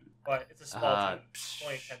reach, but it's a small team. It's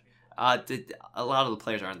only 10 people. A lot of the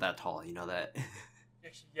players aren't that tall. You know that.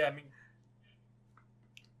 Actually, yeah, I mean,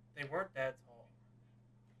 they weren't that tall.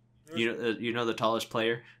 You know the tallest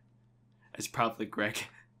player is probably Greg.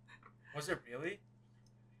 Was it really?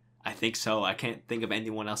 I think so. I can't think of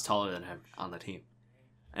anyone else taller than him on the team.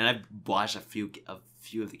 And I've watched a few of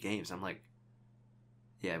the games. I'm like,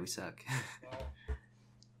 yeah, we suck. Wow.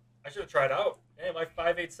 I should have tried out. Hey, my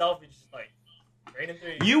 5'8" selfie just like right in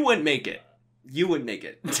three. You wouldn't make it. You wouldn't make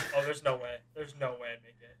it. Oh, there's no way. There's no way I'd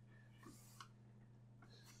make it.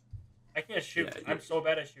 I can't shoot. Yeah, I'm so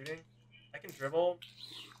bad at shooting. I can dribble,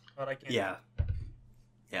 but I can't. Yeah.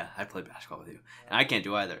 Yeah, I play basketball with you. And I can't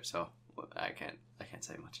do either, so I can't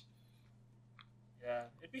say much. Yeah,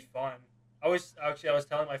 it'd be fun. I was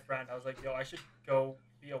telling my friend, I was like, yo, I should go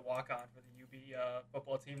be a walk-on for the UB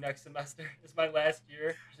football team next semester. It's my last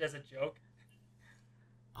year, just as a joke.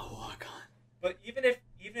 A walk-on. But even if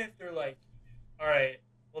they're like, all right,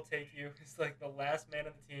 we'll take you. It's like the last man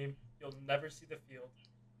on the team. You'll never see the field.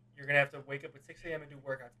 You're gonna have to wake up at 6 a.m. and do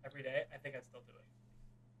workouts every day. I think I'd still do it.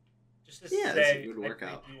 Just to that's say, a good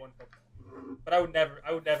workout. I'd one football. But I would never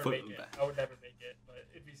make it. Back. I would never make it. But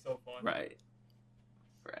it'd be so fun. Right.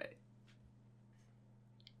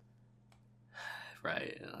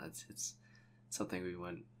 It's something we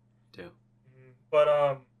wouldn't do. Mm-hmm. But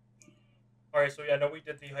all right. So yeah, I know we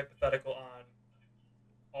did the hypothetical on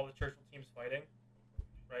all the Churchill teams fighting,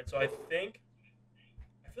 right? So I feel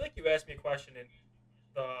like you asked me a question in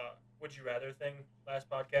the Would You Rather thing last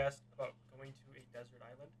podcast about going to a desert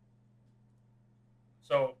island.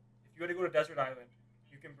 So if you were to go to a desert island,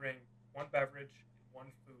 you can bring one beverage and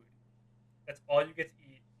one food. That's all you get to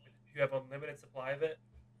eat. If you have a limited supply of it,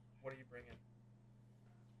 what are you bringing?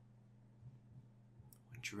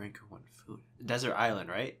 One drink or one food. Desert island,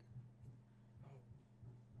 right?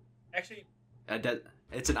 Actually,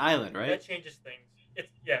 it's an island, right? that changes things.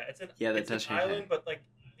 It's an island, but like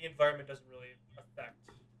the environment doesn't really affect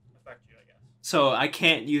you, I guess. So I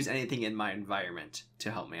can't use anything in my environment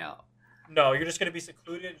to help me out. No, you're just going to be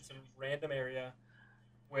secluded in some random area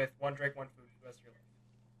with one drink, one food for the rest of your life.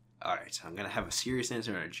 All right, so I'm going to have a serious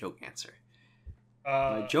answer and a joke answer.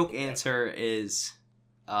 My joke answer is,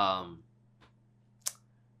 what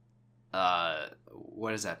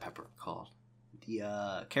is that pepper called?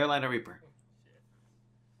 The Carolina Reaper.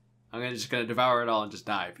 Oh, I'm just gonna devour it all and just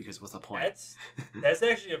die because what's the point? That's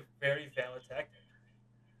actually a very valid tactic.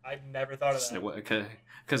 I never thought of that.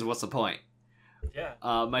 Because what's the point? Yeah.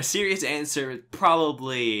 My serious answer is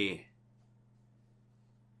probably.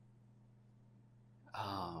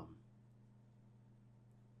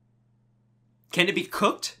 Can it be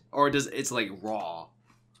cooked or it's like raw?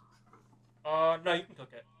 No, you can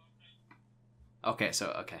cook it. Okay,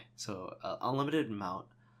 so unlimited amount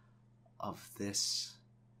of this.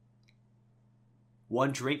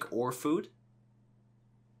 One drink or food.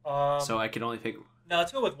 So I can only pick. No,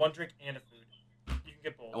 let's go with one drink and a food. You can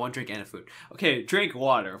get both. One drink and a food. Okay, drink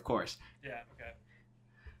water, of course. Yeah. Okay.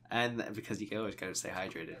 And because you always gotta stay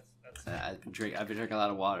hydrated. I've been drinking a lot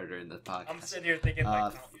of water during the podcast. I'm sitting here thinking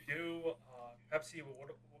like Mountain Dew, Pepsi. What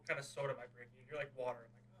kind of soda am I drinking? You're like water.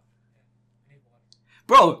 I'm like, oh, yeah, I need water.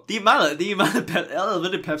 Bro, the amount of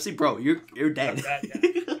unlimited Pepsi, bro, you're dead.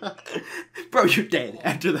 Yeah. Bro, you're dead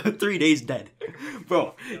after the 3 days dead.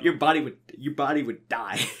 Bro, your body would your body would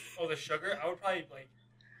die. Oh, the sugar. I would probably like.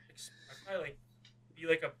 I'd probably like be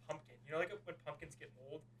like a pumpkin. You know, like when pumpkins get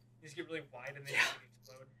old, they just get really wide and they just like,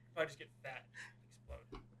 explode. I'd probably just get fat, and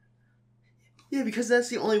explode. Yeah, because that's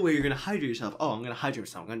the only way you're gonna hydrate yourself. Oh, I'm gonna hydrate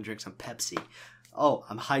myself. I'm gonna drink some Pepsi. Oh,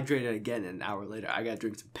 I'm hydrated again. And an hour later, I gotta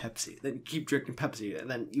drink some Pepsi. Then you keep drinking Pepsi, and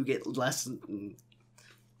then you get less. And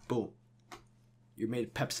boom, you're made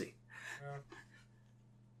of Pepsi.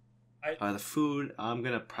 The food. I'm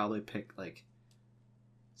gonna probably pick like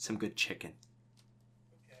some good chicken.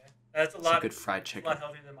 Okay, that's a lot. Some good fried chicken. A lot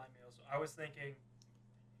healthier than my meal. So I was thinking,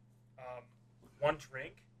 one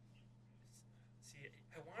drink. See,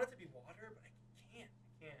 I want it to be water, but I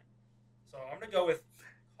can't. So I'm gonna go with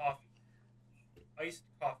coffee, iced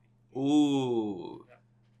coffee. Ooh. Yeah.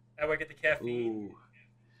 That way I get the caffeine. Ooh.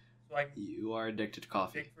 So I can You are addicted to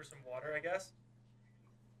coffee. dig for some water, I guess.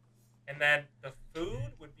 And then the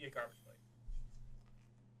food would be a garbage plate.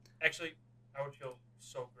 Actually, I would feel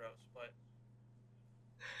so gross, but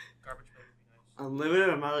garbage plate would be nice. Unlimited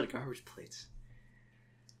amount of garbage plates.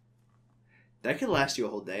 That could last you a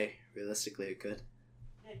whole day. Realistically, it could.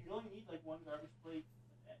 Yeah, you only need like one garbage plate.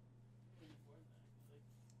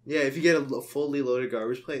 Yeah, if you get a fully loaded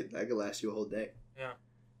garbage plate, that could last you a whole day. Yeah.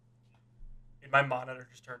 And my monitor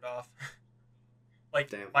just turned off. Like,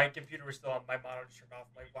 damn. My computer was still on, my monitor just turned off.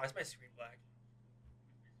 I'm like, why is my screen black?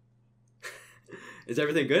 Is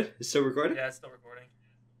everything good? It's still recording? Yeah, it's still recording.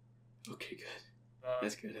 Okay, good.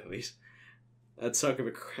 That's good at least. That suck if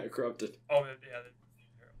it corrupted. Oh, yeah, that's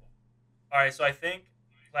terrible. Alright, so I think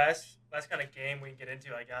last kind of game we can get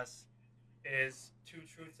into, I guess, is Two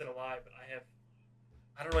Truths and a Lie, but I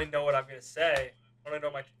don't really know what I'm going to say. I don't really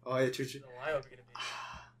know what my Two Truths and a Lie would be going to be.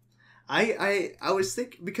 I was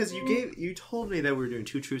thinking, because you told me that we were doing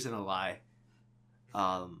Two Truths and a Lie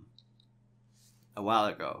a while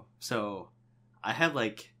ago. So I have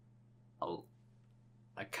like a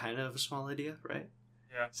kind of small idea, right?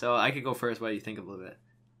 Yeah. So I could go first while you think a little bit.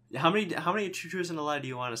 How many Two Truths and a Lie do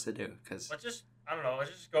you want us to do? Cause Let's just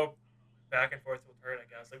go back and forth with her, I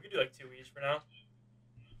guess. Like, we do like 2 each for now.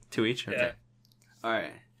 2 each? Okay. Yeah.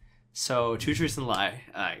 Alright. So, Two Truths and a Lie.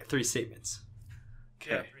 3 statements.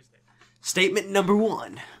 Okay. Yeah, 3 statements. Statement number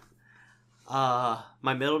 1.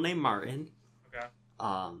 My middle name, Martin, Okay.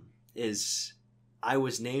 is I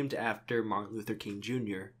was named after Martin Luther King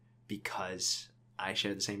Jr. because I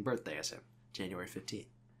share the same birthday as him, January 15th.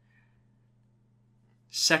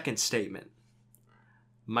 Second statement.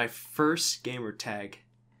 My first gamer tag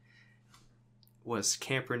was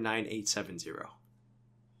Camper9870.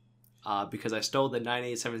 Because I stole the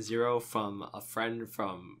 9870 from a friend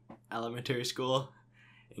from elementary school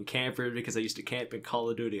and campered because I used to camp in Call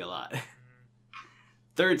of Duty a lot.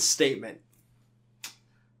 Third statement.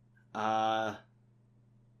 I've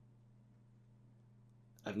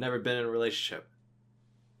never been in a relationship.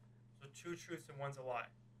 So 2 truths and 1's a lie.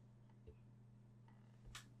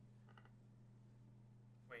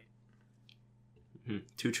 Wait.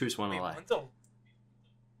 2 truths, 1 a lie. One's a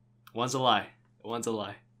One's a lie. One's a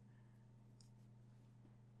lie.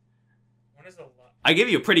 One is a lie. I give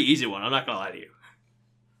you a pretty easy one. I'm not gonna lie to you.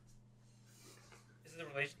 Is it a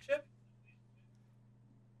relationship?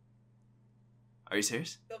 Are you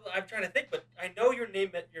serious? No, I'm trying to think, but I know your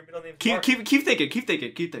middle name is Keep Martin. thinking. Keep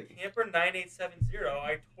thinking. Camper 9870.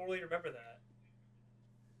 I totally remember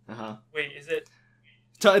that. Wait, is it?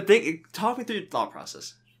 Talk me through your thought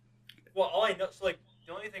process. Well, all I know, so like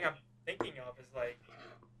the only thing I'm thinking of is like,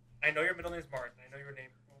 I know your middle name is Martin. I know your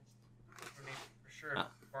name for sure.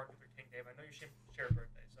 Martin Luther King Day. I know you share a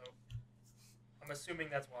birthday, so I'm assuming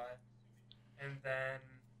that's why. And then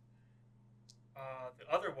the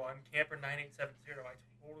other one, Camper 9870. I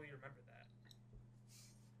totally remember that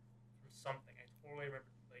from something. I totally remember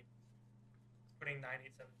like putting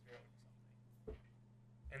 9870 in something.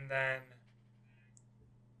 And then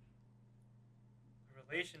the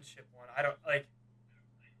relationship one, I don't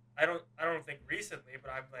think recently, but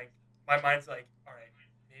I'm like, my mind's like, all right,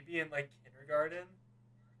 maybe in like kindergarten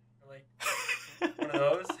or like one of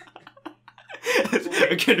those.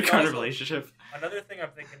 A kindergarten relationship. Another thing I'm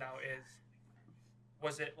thinking now is,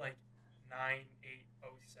 was it like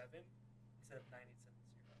 9807 instead of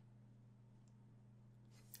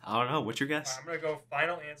 9870? I don't know. What's your guess? I'm gonna go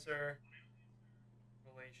final answer.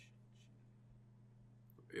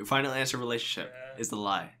 Relationship. Final answer. Relationship is the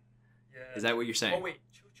lie. Yeah. Is that what you're saying? Oh wait,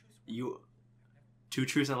 Two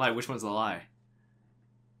truths and a lie. Which one's the lie?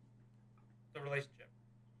 The relationship.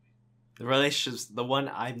 The relationship's the one.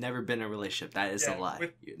 I've never been in a relationship. That is the lie.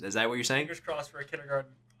 Is that what you're saying? Fingers crossed for a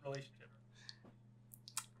kindergarten relationship.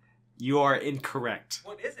 You are incorrect.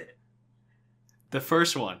 What is it? The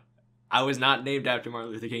first one. I was not named after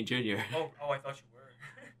Martin Luther King Jr. Oh, I thought you were.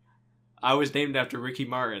 I was named after Ricky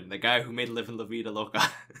Martin, the guy who made Livin' La Vida Loca. Oh,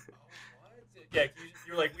 what? Yeah,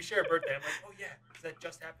 you were like, we share a birthday. I'm like, oh yeah, because that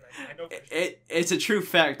just happened. I know for sure. It's a true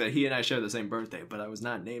fact that he and I share the same birthday, but I was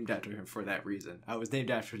not named after him for that reason. I was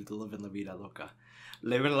named after the Livin' La Vida Loca.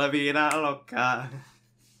 Livin' La Vida Loca.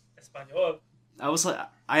 Espanol. I was like,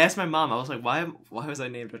 I asked my mom, I was like, why was I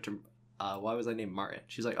named after, why was I named Martin?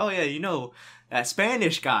 She's like, oh yeah, you know, that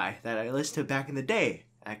Spanish guy that I listened to back in the day.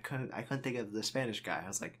 I couldn't think of the Spanish guy. I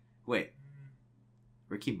was like, wait,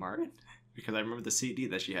 Ricky Martin? Because I remember the CD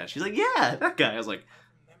that she had. She's like, yeah, that guy. I was like,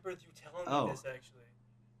 I remember you telling me this actually.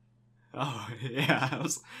 Oh yeah.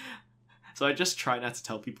 So I just try not to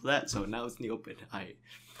tell people that. So now it's in the open.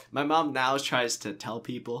 My mom now tries to tell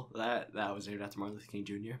people that I was named after Martin Luther King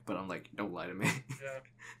Jr., but I'm like, don't lie to me. Yeah.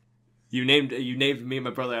 You named me and my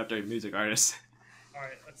brother after a music artist. All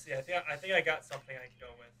right, let's see. I think I got something I can go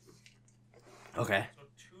with. Okay. So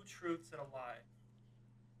 2 truths and a lie.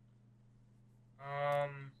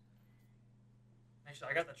 Actually,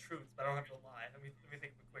 I got the truth, but I don't have the lie. Let me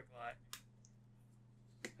think of a quick lie.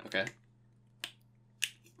 Okay.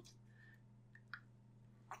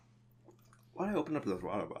 Why did I open up this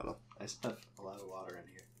water bottle? I stuff a lot of water in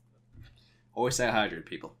here. Always stay hydrated,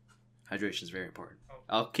 people. Hydration is very important. Oh.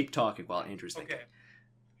 I'll keep talking while Andrew's thinking. Okay.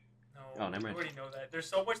 No, Oh, never mind. you already know that. There's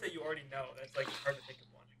so much that you already know. That's like hard to think of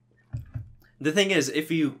one. The thing is,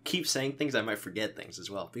 if you keep saying things, I might forget things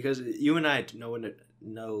as well. Because you and I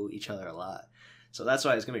know each other a lot. So that's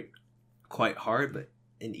why it's going to be quite hard, but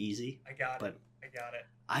and easy. I got it.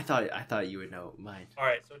 I thought you would know mine. All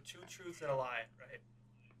right, so 2 truths and a lie, right?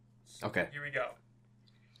 So Okay. Here we go.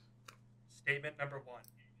 Statement number 1.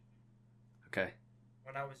 Okay.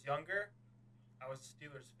 When I was younger, I was a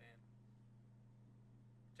Steelers fan.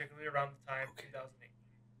 Particularly around the time 2008.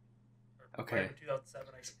 Or Okay. 2007,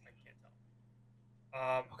 I can't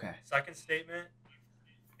tell. Okay. Second statement,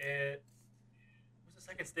 what's the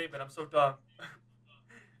second statement? I'm so dumb.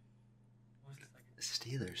 What was the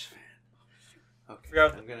second? Steelers fan. Okay.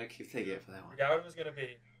 Forgot- I'm gonna keep thinking for that one. Forgot what it was gonna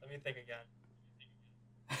be. Let me think again.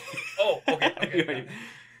 Oh, okay.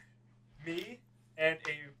 Me and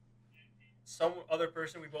some other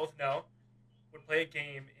person we both know would play a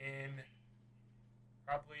game in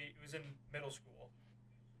it was in middle school,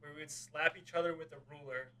 where we would slap each other with a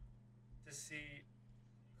ruler to see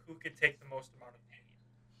who could take the most amount of pain.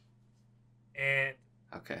 And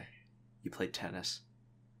Okay. You played tennis.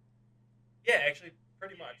 yeah, actually,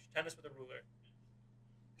 pretty much tennis with a ruler.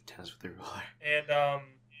 Tennis with a ruler. And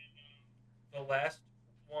the last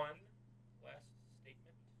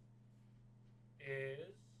statement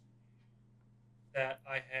is that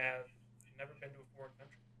I have never been to a foreign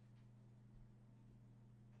country.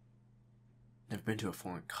 Never been to a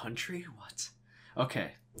foreign country? What?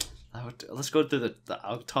 Okay. Let's go through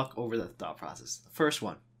I'll talk over the thought process. The first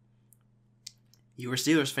one. You were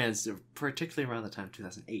Steelers fans, particularly around the time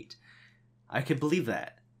 2008. I can believe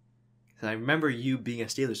that. Because I remember you being a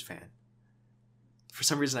Steelers fan. For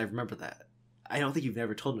some reason, I remember that. I don't think you've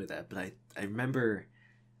never told me that, but I remember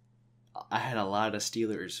I had a lot of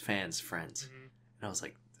Steelers friends. Mm-hmm. And I was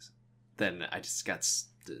like, then I just got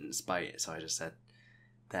inspired, so I just said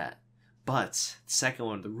that. But the second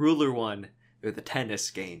one, the ruler one, or the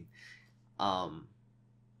tennis game,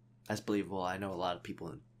 that's believable. I know a lot of people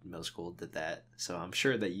in middle school did that, so I'm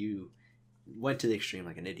sure that you went to the extreme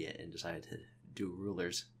like an idiot and decided to do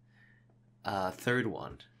rulers. Third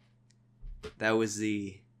one, that was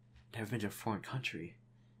the never been to a foreign country.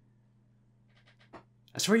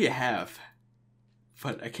 I swear you have,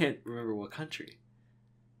 but I can't remember what country.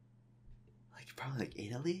 Like probably like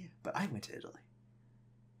Italy, but I went to Italy.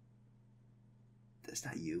 That's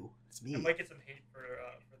not you. It's me. I might get some hate for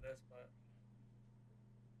this, but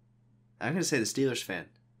I'm gonna say the Steelers fan.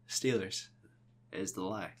 Steelers is the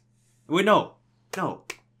lie. Wait, no. I'm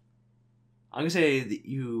gonna say that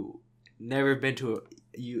you never been to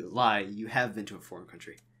you lie. You have been to a foreign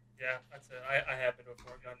country. yeah, that's it. I have been to a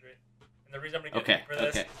foreign country, and the reason I'm gonna get hate for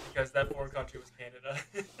this is because that foreign country was Canada.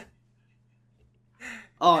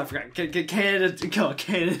 Oh, I forgot. Canada. Go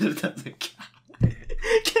Canada.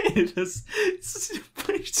 Canada's.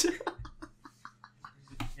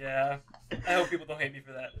 Yeah, I hope people don't hate me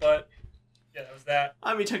for that, but yeah, that was that.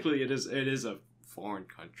 I mean, technically, it is a foreign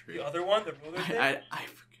country. The other one, the ruler thing. I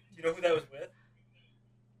Do you know who that was with?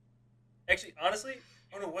 Actually, honestly,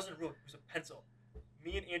 oh no, it wasn't a ruler. It was a pencil.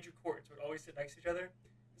 Me and Andrew Courts would always sit next to each other.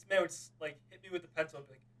 This man would like hit me with the pencil and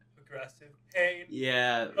be like, aggressive, pain.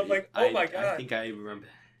 Yeah. I'm like, oh my god. I think I remember.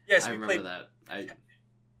 Yes, I remember that.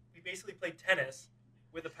 We basically played tennis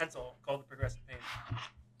with a pencil called the progressive pain.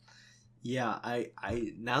 Yeah,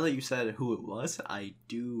 I now that you said who it was, I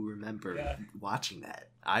do remember Yeah. watching that.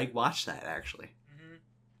 I watched that actually. hmm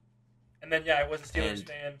And then yeah, I was a Steelers And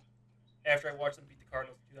fan after I watched them beat the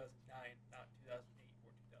Cardinals in 2009, not 2008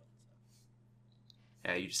 or 2007.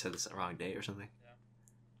 yeah, you just said this the wrong date or something.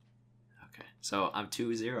 Yeah. Okay. So I'm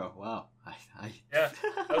 2-0. Wow. I Yeah,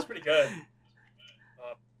 that was pretty good.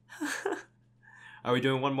 Are we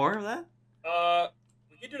doing one more of that?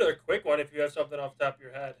 We can do another quick one if you have something off the top of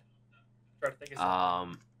your head. Try to think of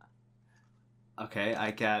something. Okay, I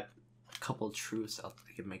got a couple of truths. I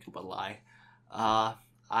can make up a lie.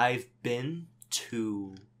 I've been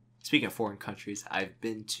to, speaking of foreign countries, I've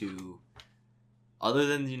been to, other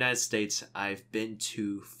than the United States, I've been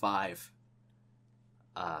to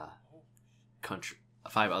uh,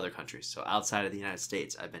 five other countries. So outside of the United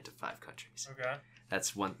States, I've been to 5 countries. Okay.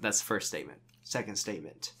 That's the first statement. Second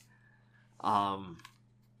statement.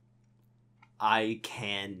 I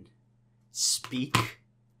can speak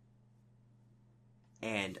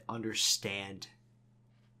and understand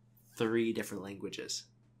 3 different languages.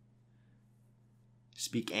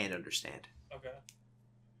 Speak and understand Okay.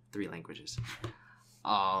 3 languages.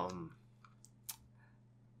 And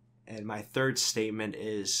my third statement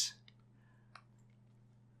is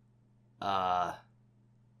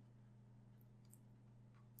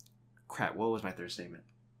crap, what was my third statement?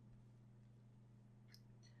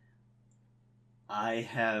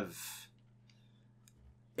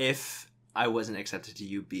 If I wasn't accepted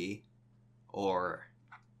to UB or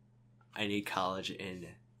I need college in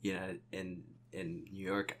New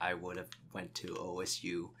York, I would have went to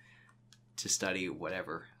OSU to study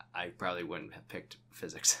whatever. I probably wouldn't have picked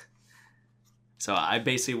physics. So I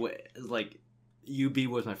basically UB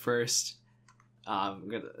was my first.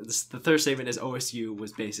 The third statement is OSU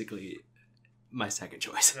was basically my second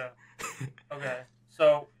choice. Yeah. Okay.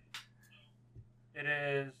 So it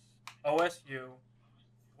is OSU.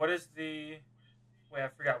 What is the? Wait, I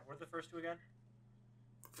forgot. What are the first 2 again?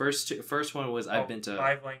 First one was I've been to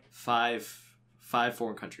 5 languages. five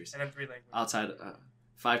foreign countries And then 3 languages. outside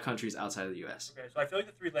 5 countries outside of the U.S. Okay, so I feel like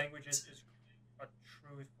the 3 languages is a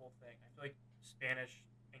truthful thing. I feel like Spanish,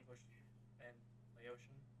 English, and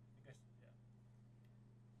Laotian. I guess,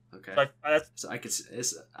 yeah. Okay. So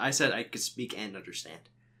I said I could speak and understand.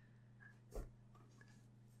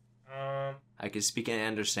 I could speak and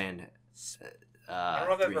understand. I don't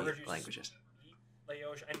know if I've 3 ever heard you languages. speak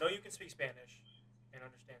Laotian. I know you can speak Spanish and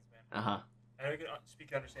understand Spanish. I know you can speak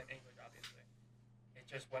and understand English, obviously.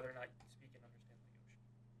 It's just whether or not you can speak and understand Laotian.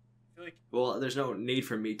 I feel like Well, there's no need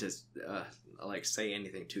for me to say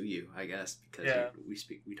anything to you, I guess, because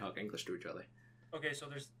we talk English to each other. okay, so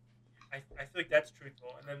there's I feel like that's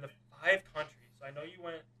truthful. And then the 5 countries. So I know you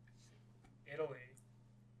went to Italy.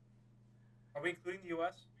 Are we including the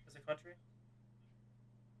U.S. as a country?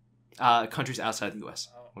 Countries outside the U.S.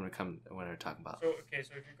 Oh. when we're talking about. So okay,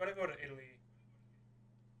 so if you're gonna go to Italy,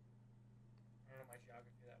 I don't know my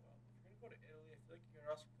geography that well. If you're gonna go to Italy, I feel like you're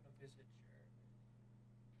also gonna visit Germany,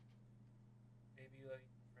 maybe like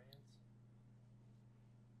France.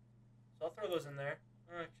 So I'll throw those in there.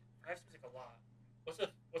 5 seems like a lot. What's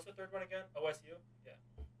the third one again? OSU. Yeah.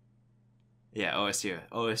 Yeah, OSU.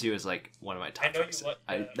 OSU is like one of my top. I know choices. you like.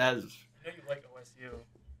 I know you like OSU.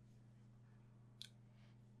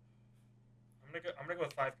 I'm gonna go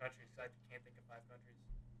with 5 countries because I can't think of 5 countries.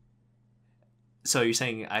 So you're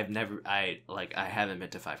saying I haven't been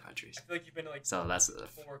to 5 countries. I feel like you've been to like So that's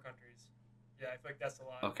 4 countries. Yeah, I feel like that's a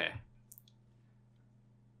lot. okay.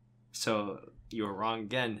 So you were wrong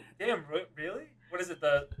again. Damn, really? What is it?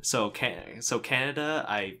 So Canada,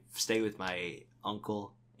 I stay with my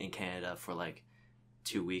uncle in Canada for like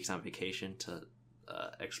 2 weeks on vacation to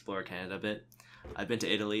explore Canada a bit. I've been to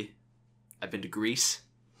Italy. I've been to Greece.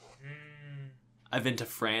 I've been to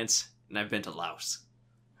France, and I've been to Laos.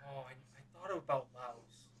 Oh, I thought about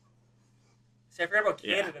Laos. See, I forgot about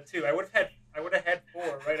Canada too. I would have had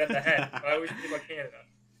 4 right on the head, but I always think about Canada.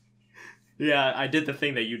 Yeah, I did the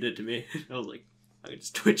thing that you did to me. I was like, I'm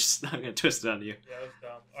gonna twist it on you. Yeah, that was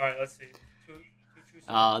dumb. All right, let's see. Two truths.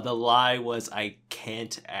 The lie was I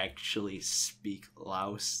can't actually speak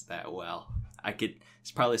Laos that well. I could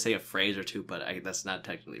probably say a phrase or 2, but that's not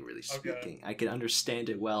technically really speaking. Okay. I can understand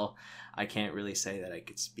it well. I can't really say that I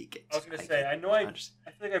could speak it. I was gonna say, I feel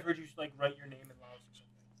like I've heard you like write your name in Laos or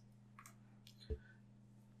something.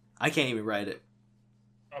 I can't even write it.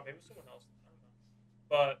 Oh, maybe someone else. I don't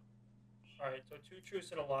know. But all right, so 2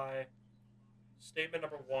 truths and a lie. Statement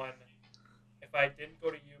number 1: if I didn't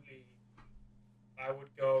go to UB, I would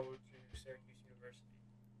go to Syracuse University.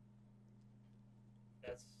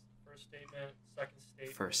 That's first statement. Second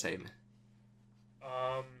statement. First statement.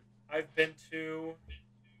 I've been to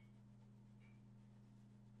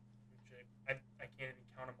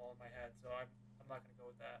count them all in my head, so I'm not gonna go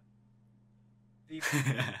with that. The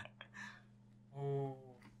ooh,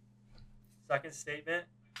 second statement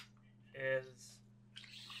is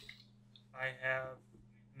I have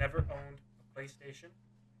never owned a PlayStation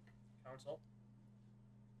console.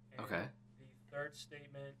 And Okay. the third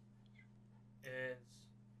statement is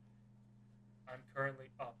I'm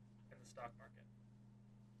currently up in the stock market.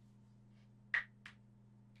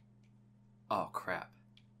 Oh crap.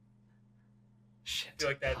 Shit. I feel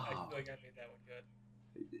like Oh. I made that one good.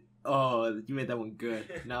 Oh, you made that one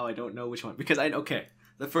good. Now I don't know which one because okay,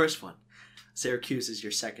 the first one, Syracuse is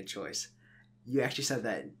your second choice. You actually said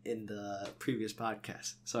that in the previous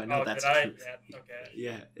podcast, so I know that's the truth. Yeah,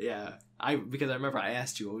 okay. Yeah. Because I remember I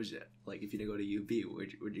asked you what was it like if you didn't go to UB,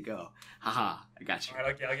 where'd you go? Haha, I got you. All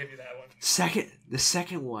right, okay, I'll give you that one. The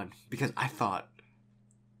second one because I thought.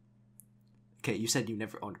 Okay, you said you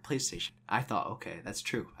never owned a PlayStation. I thought, okay, that's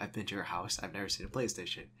true. I've been to your house. I've never seen a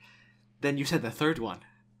PlayStation. Then you said the third one,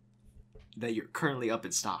 that you're currently up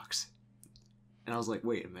in stocks. And I was like,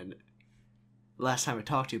 wait a minute. Last time I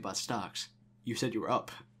talked to you about stocks, you said you were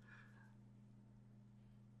up.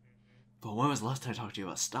 But when was the last time I talked to you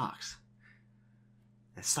about stocks?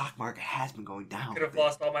 The stock market has been going down. I could have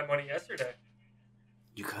lost all my money yesterday.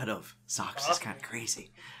 You could have. Stocks is kind of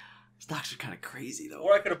crazy. Stocks are kind of crazy, though.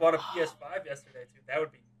 Or I could have bought a PS5 yesterday, too. That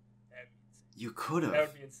would be insane. You could have. That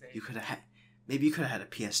would be insane. You could have had... Maybe you could have had a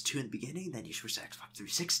PS2 in the beginning, then you switched to Xbox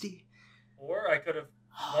 360. Or I could have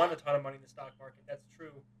won a ton of money in the stock market. That's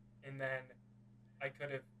true. And then I could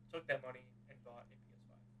have took that money and bought a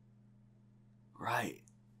PS5. Right.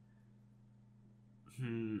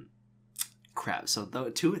 Crap. So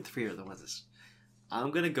 2 and 3 are the ones. I'm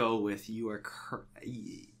gonna go with you are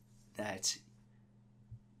currently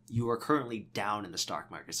down in the stock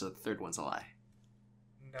market. So the third one's a lie.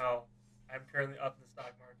 No, I'm currently up in the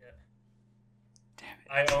stock market. Damn it.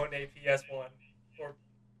 I own a PS1 or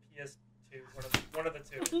PS2, one of the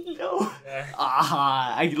two. No. Yeah.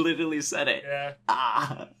 I literally said it. Yeah.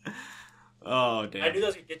 Oh damn. I knew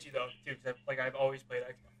those could get you though, too. Cause I've always played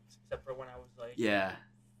Xbox, except for when I was like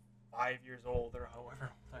 5 years old or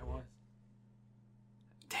however old I was.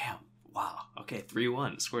 Damn. Wow. Okay,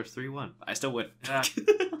 3-1. Score's 3-1. I still win. Yeah.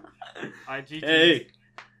 GG. Hey.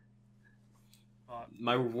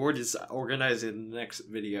 My reward is organized in the next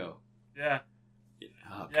video. Yeah.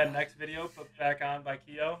 Oh, yeah, God. next video put back on by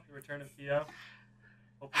Keo, the return of Keo.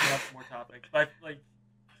 Hopefully we'll have some more topics. But it's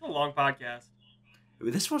a long podcast.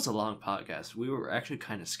 This was a long podcast. We were actually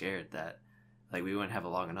kind of scared that we wouldn't have it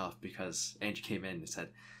long enough because Angie came in and said,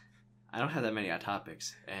 I don't have that many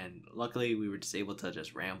topics. And luckily we were just able to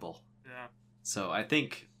just ramble. Yeah. So I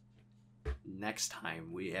think next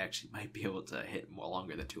time we actually might be able to hit more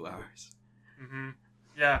longer than 2 hours. Mm-hmm.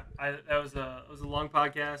 Yeah, that was a long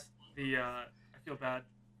podcast. I feel bad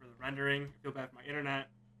for the rendering. I feel bad for my internet.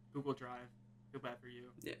 Google Drive. I feel bad for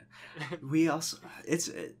you. Yeah. We also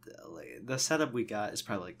the setup we got is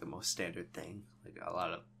probably the most standard thing. A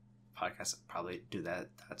lot of podcasts probably do that.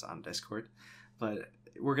 That's on Discord, but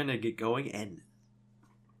we're gonna get going, and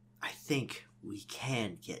I think we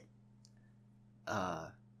can get.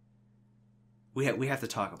 We have to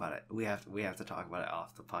talk about it. We have to talk about it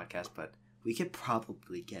off the podcast, but we could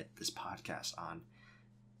probably get this podcast on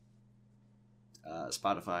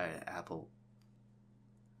Spotify, Apple.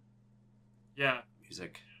 Yeah.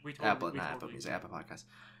 Music. Apple Music, Apple Podcasts.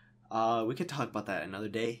 We could talk about that another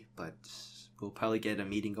day, but we'll probably get a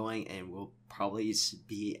meeting going, and we'll probably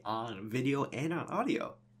be on video and on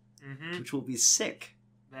audio, which will be sick.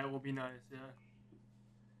 That will be nice, yeah.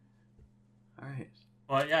 All right.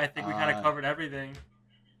 Well, yeah, I think we kind of covered everything.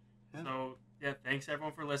 Yeah. So, yeah, thanks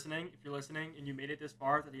everyone for listening. If you're listening and you made it this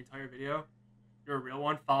far through the entire video, you're a real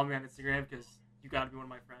one. Follow me on Instagram because you got to be one of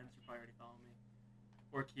my friends. You probably already follow me.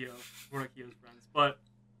 Or Keo. One of Keo's friends. But,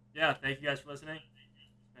 yeah, thank you guys for listening.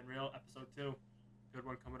 It's been real. Episode 2. Good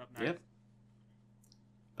one coming up next. Yep.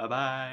 Bye-bye.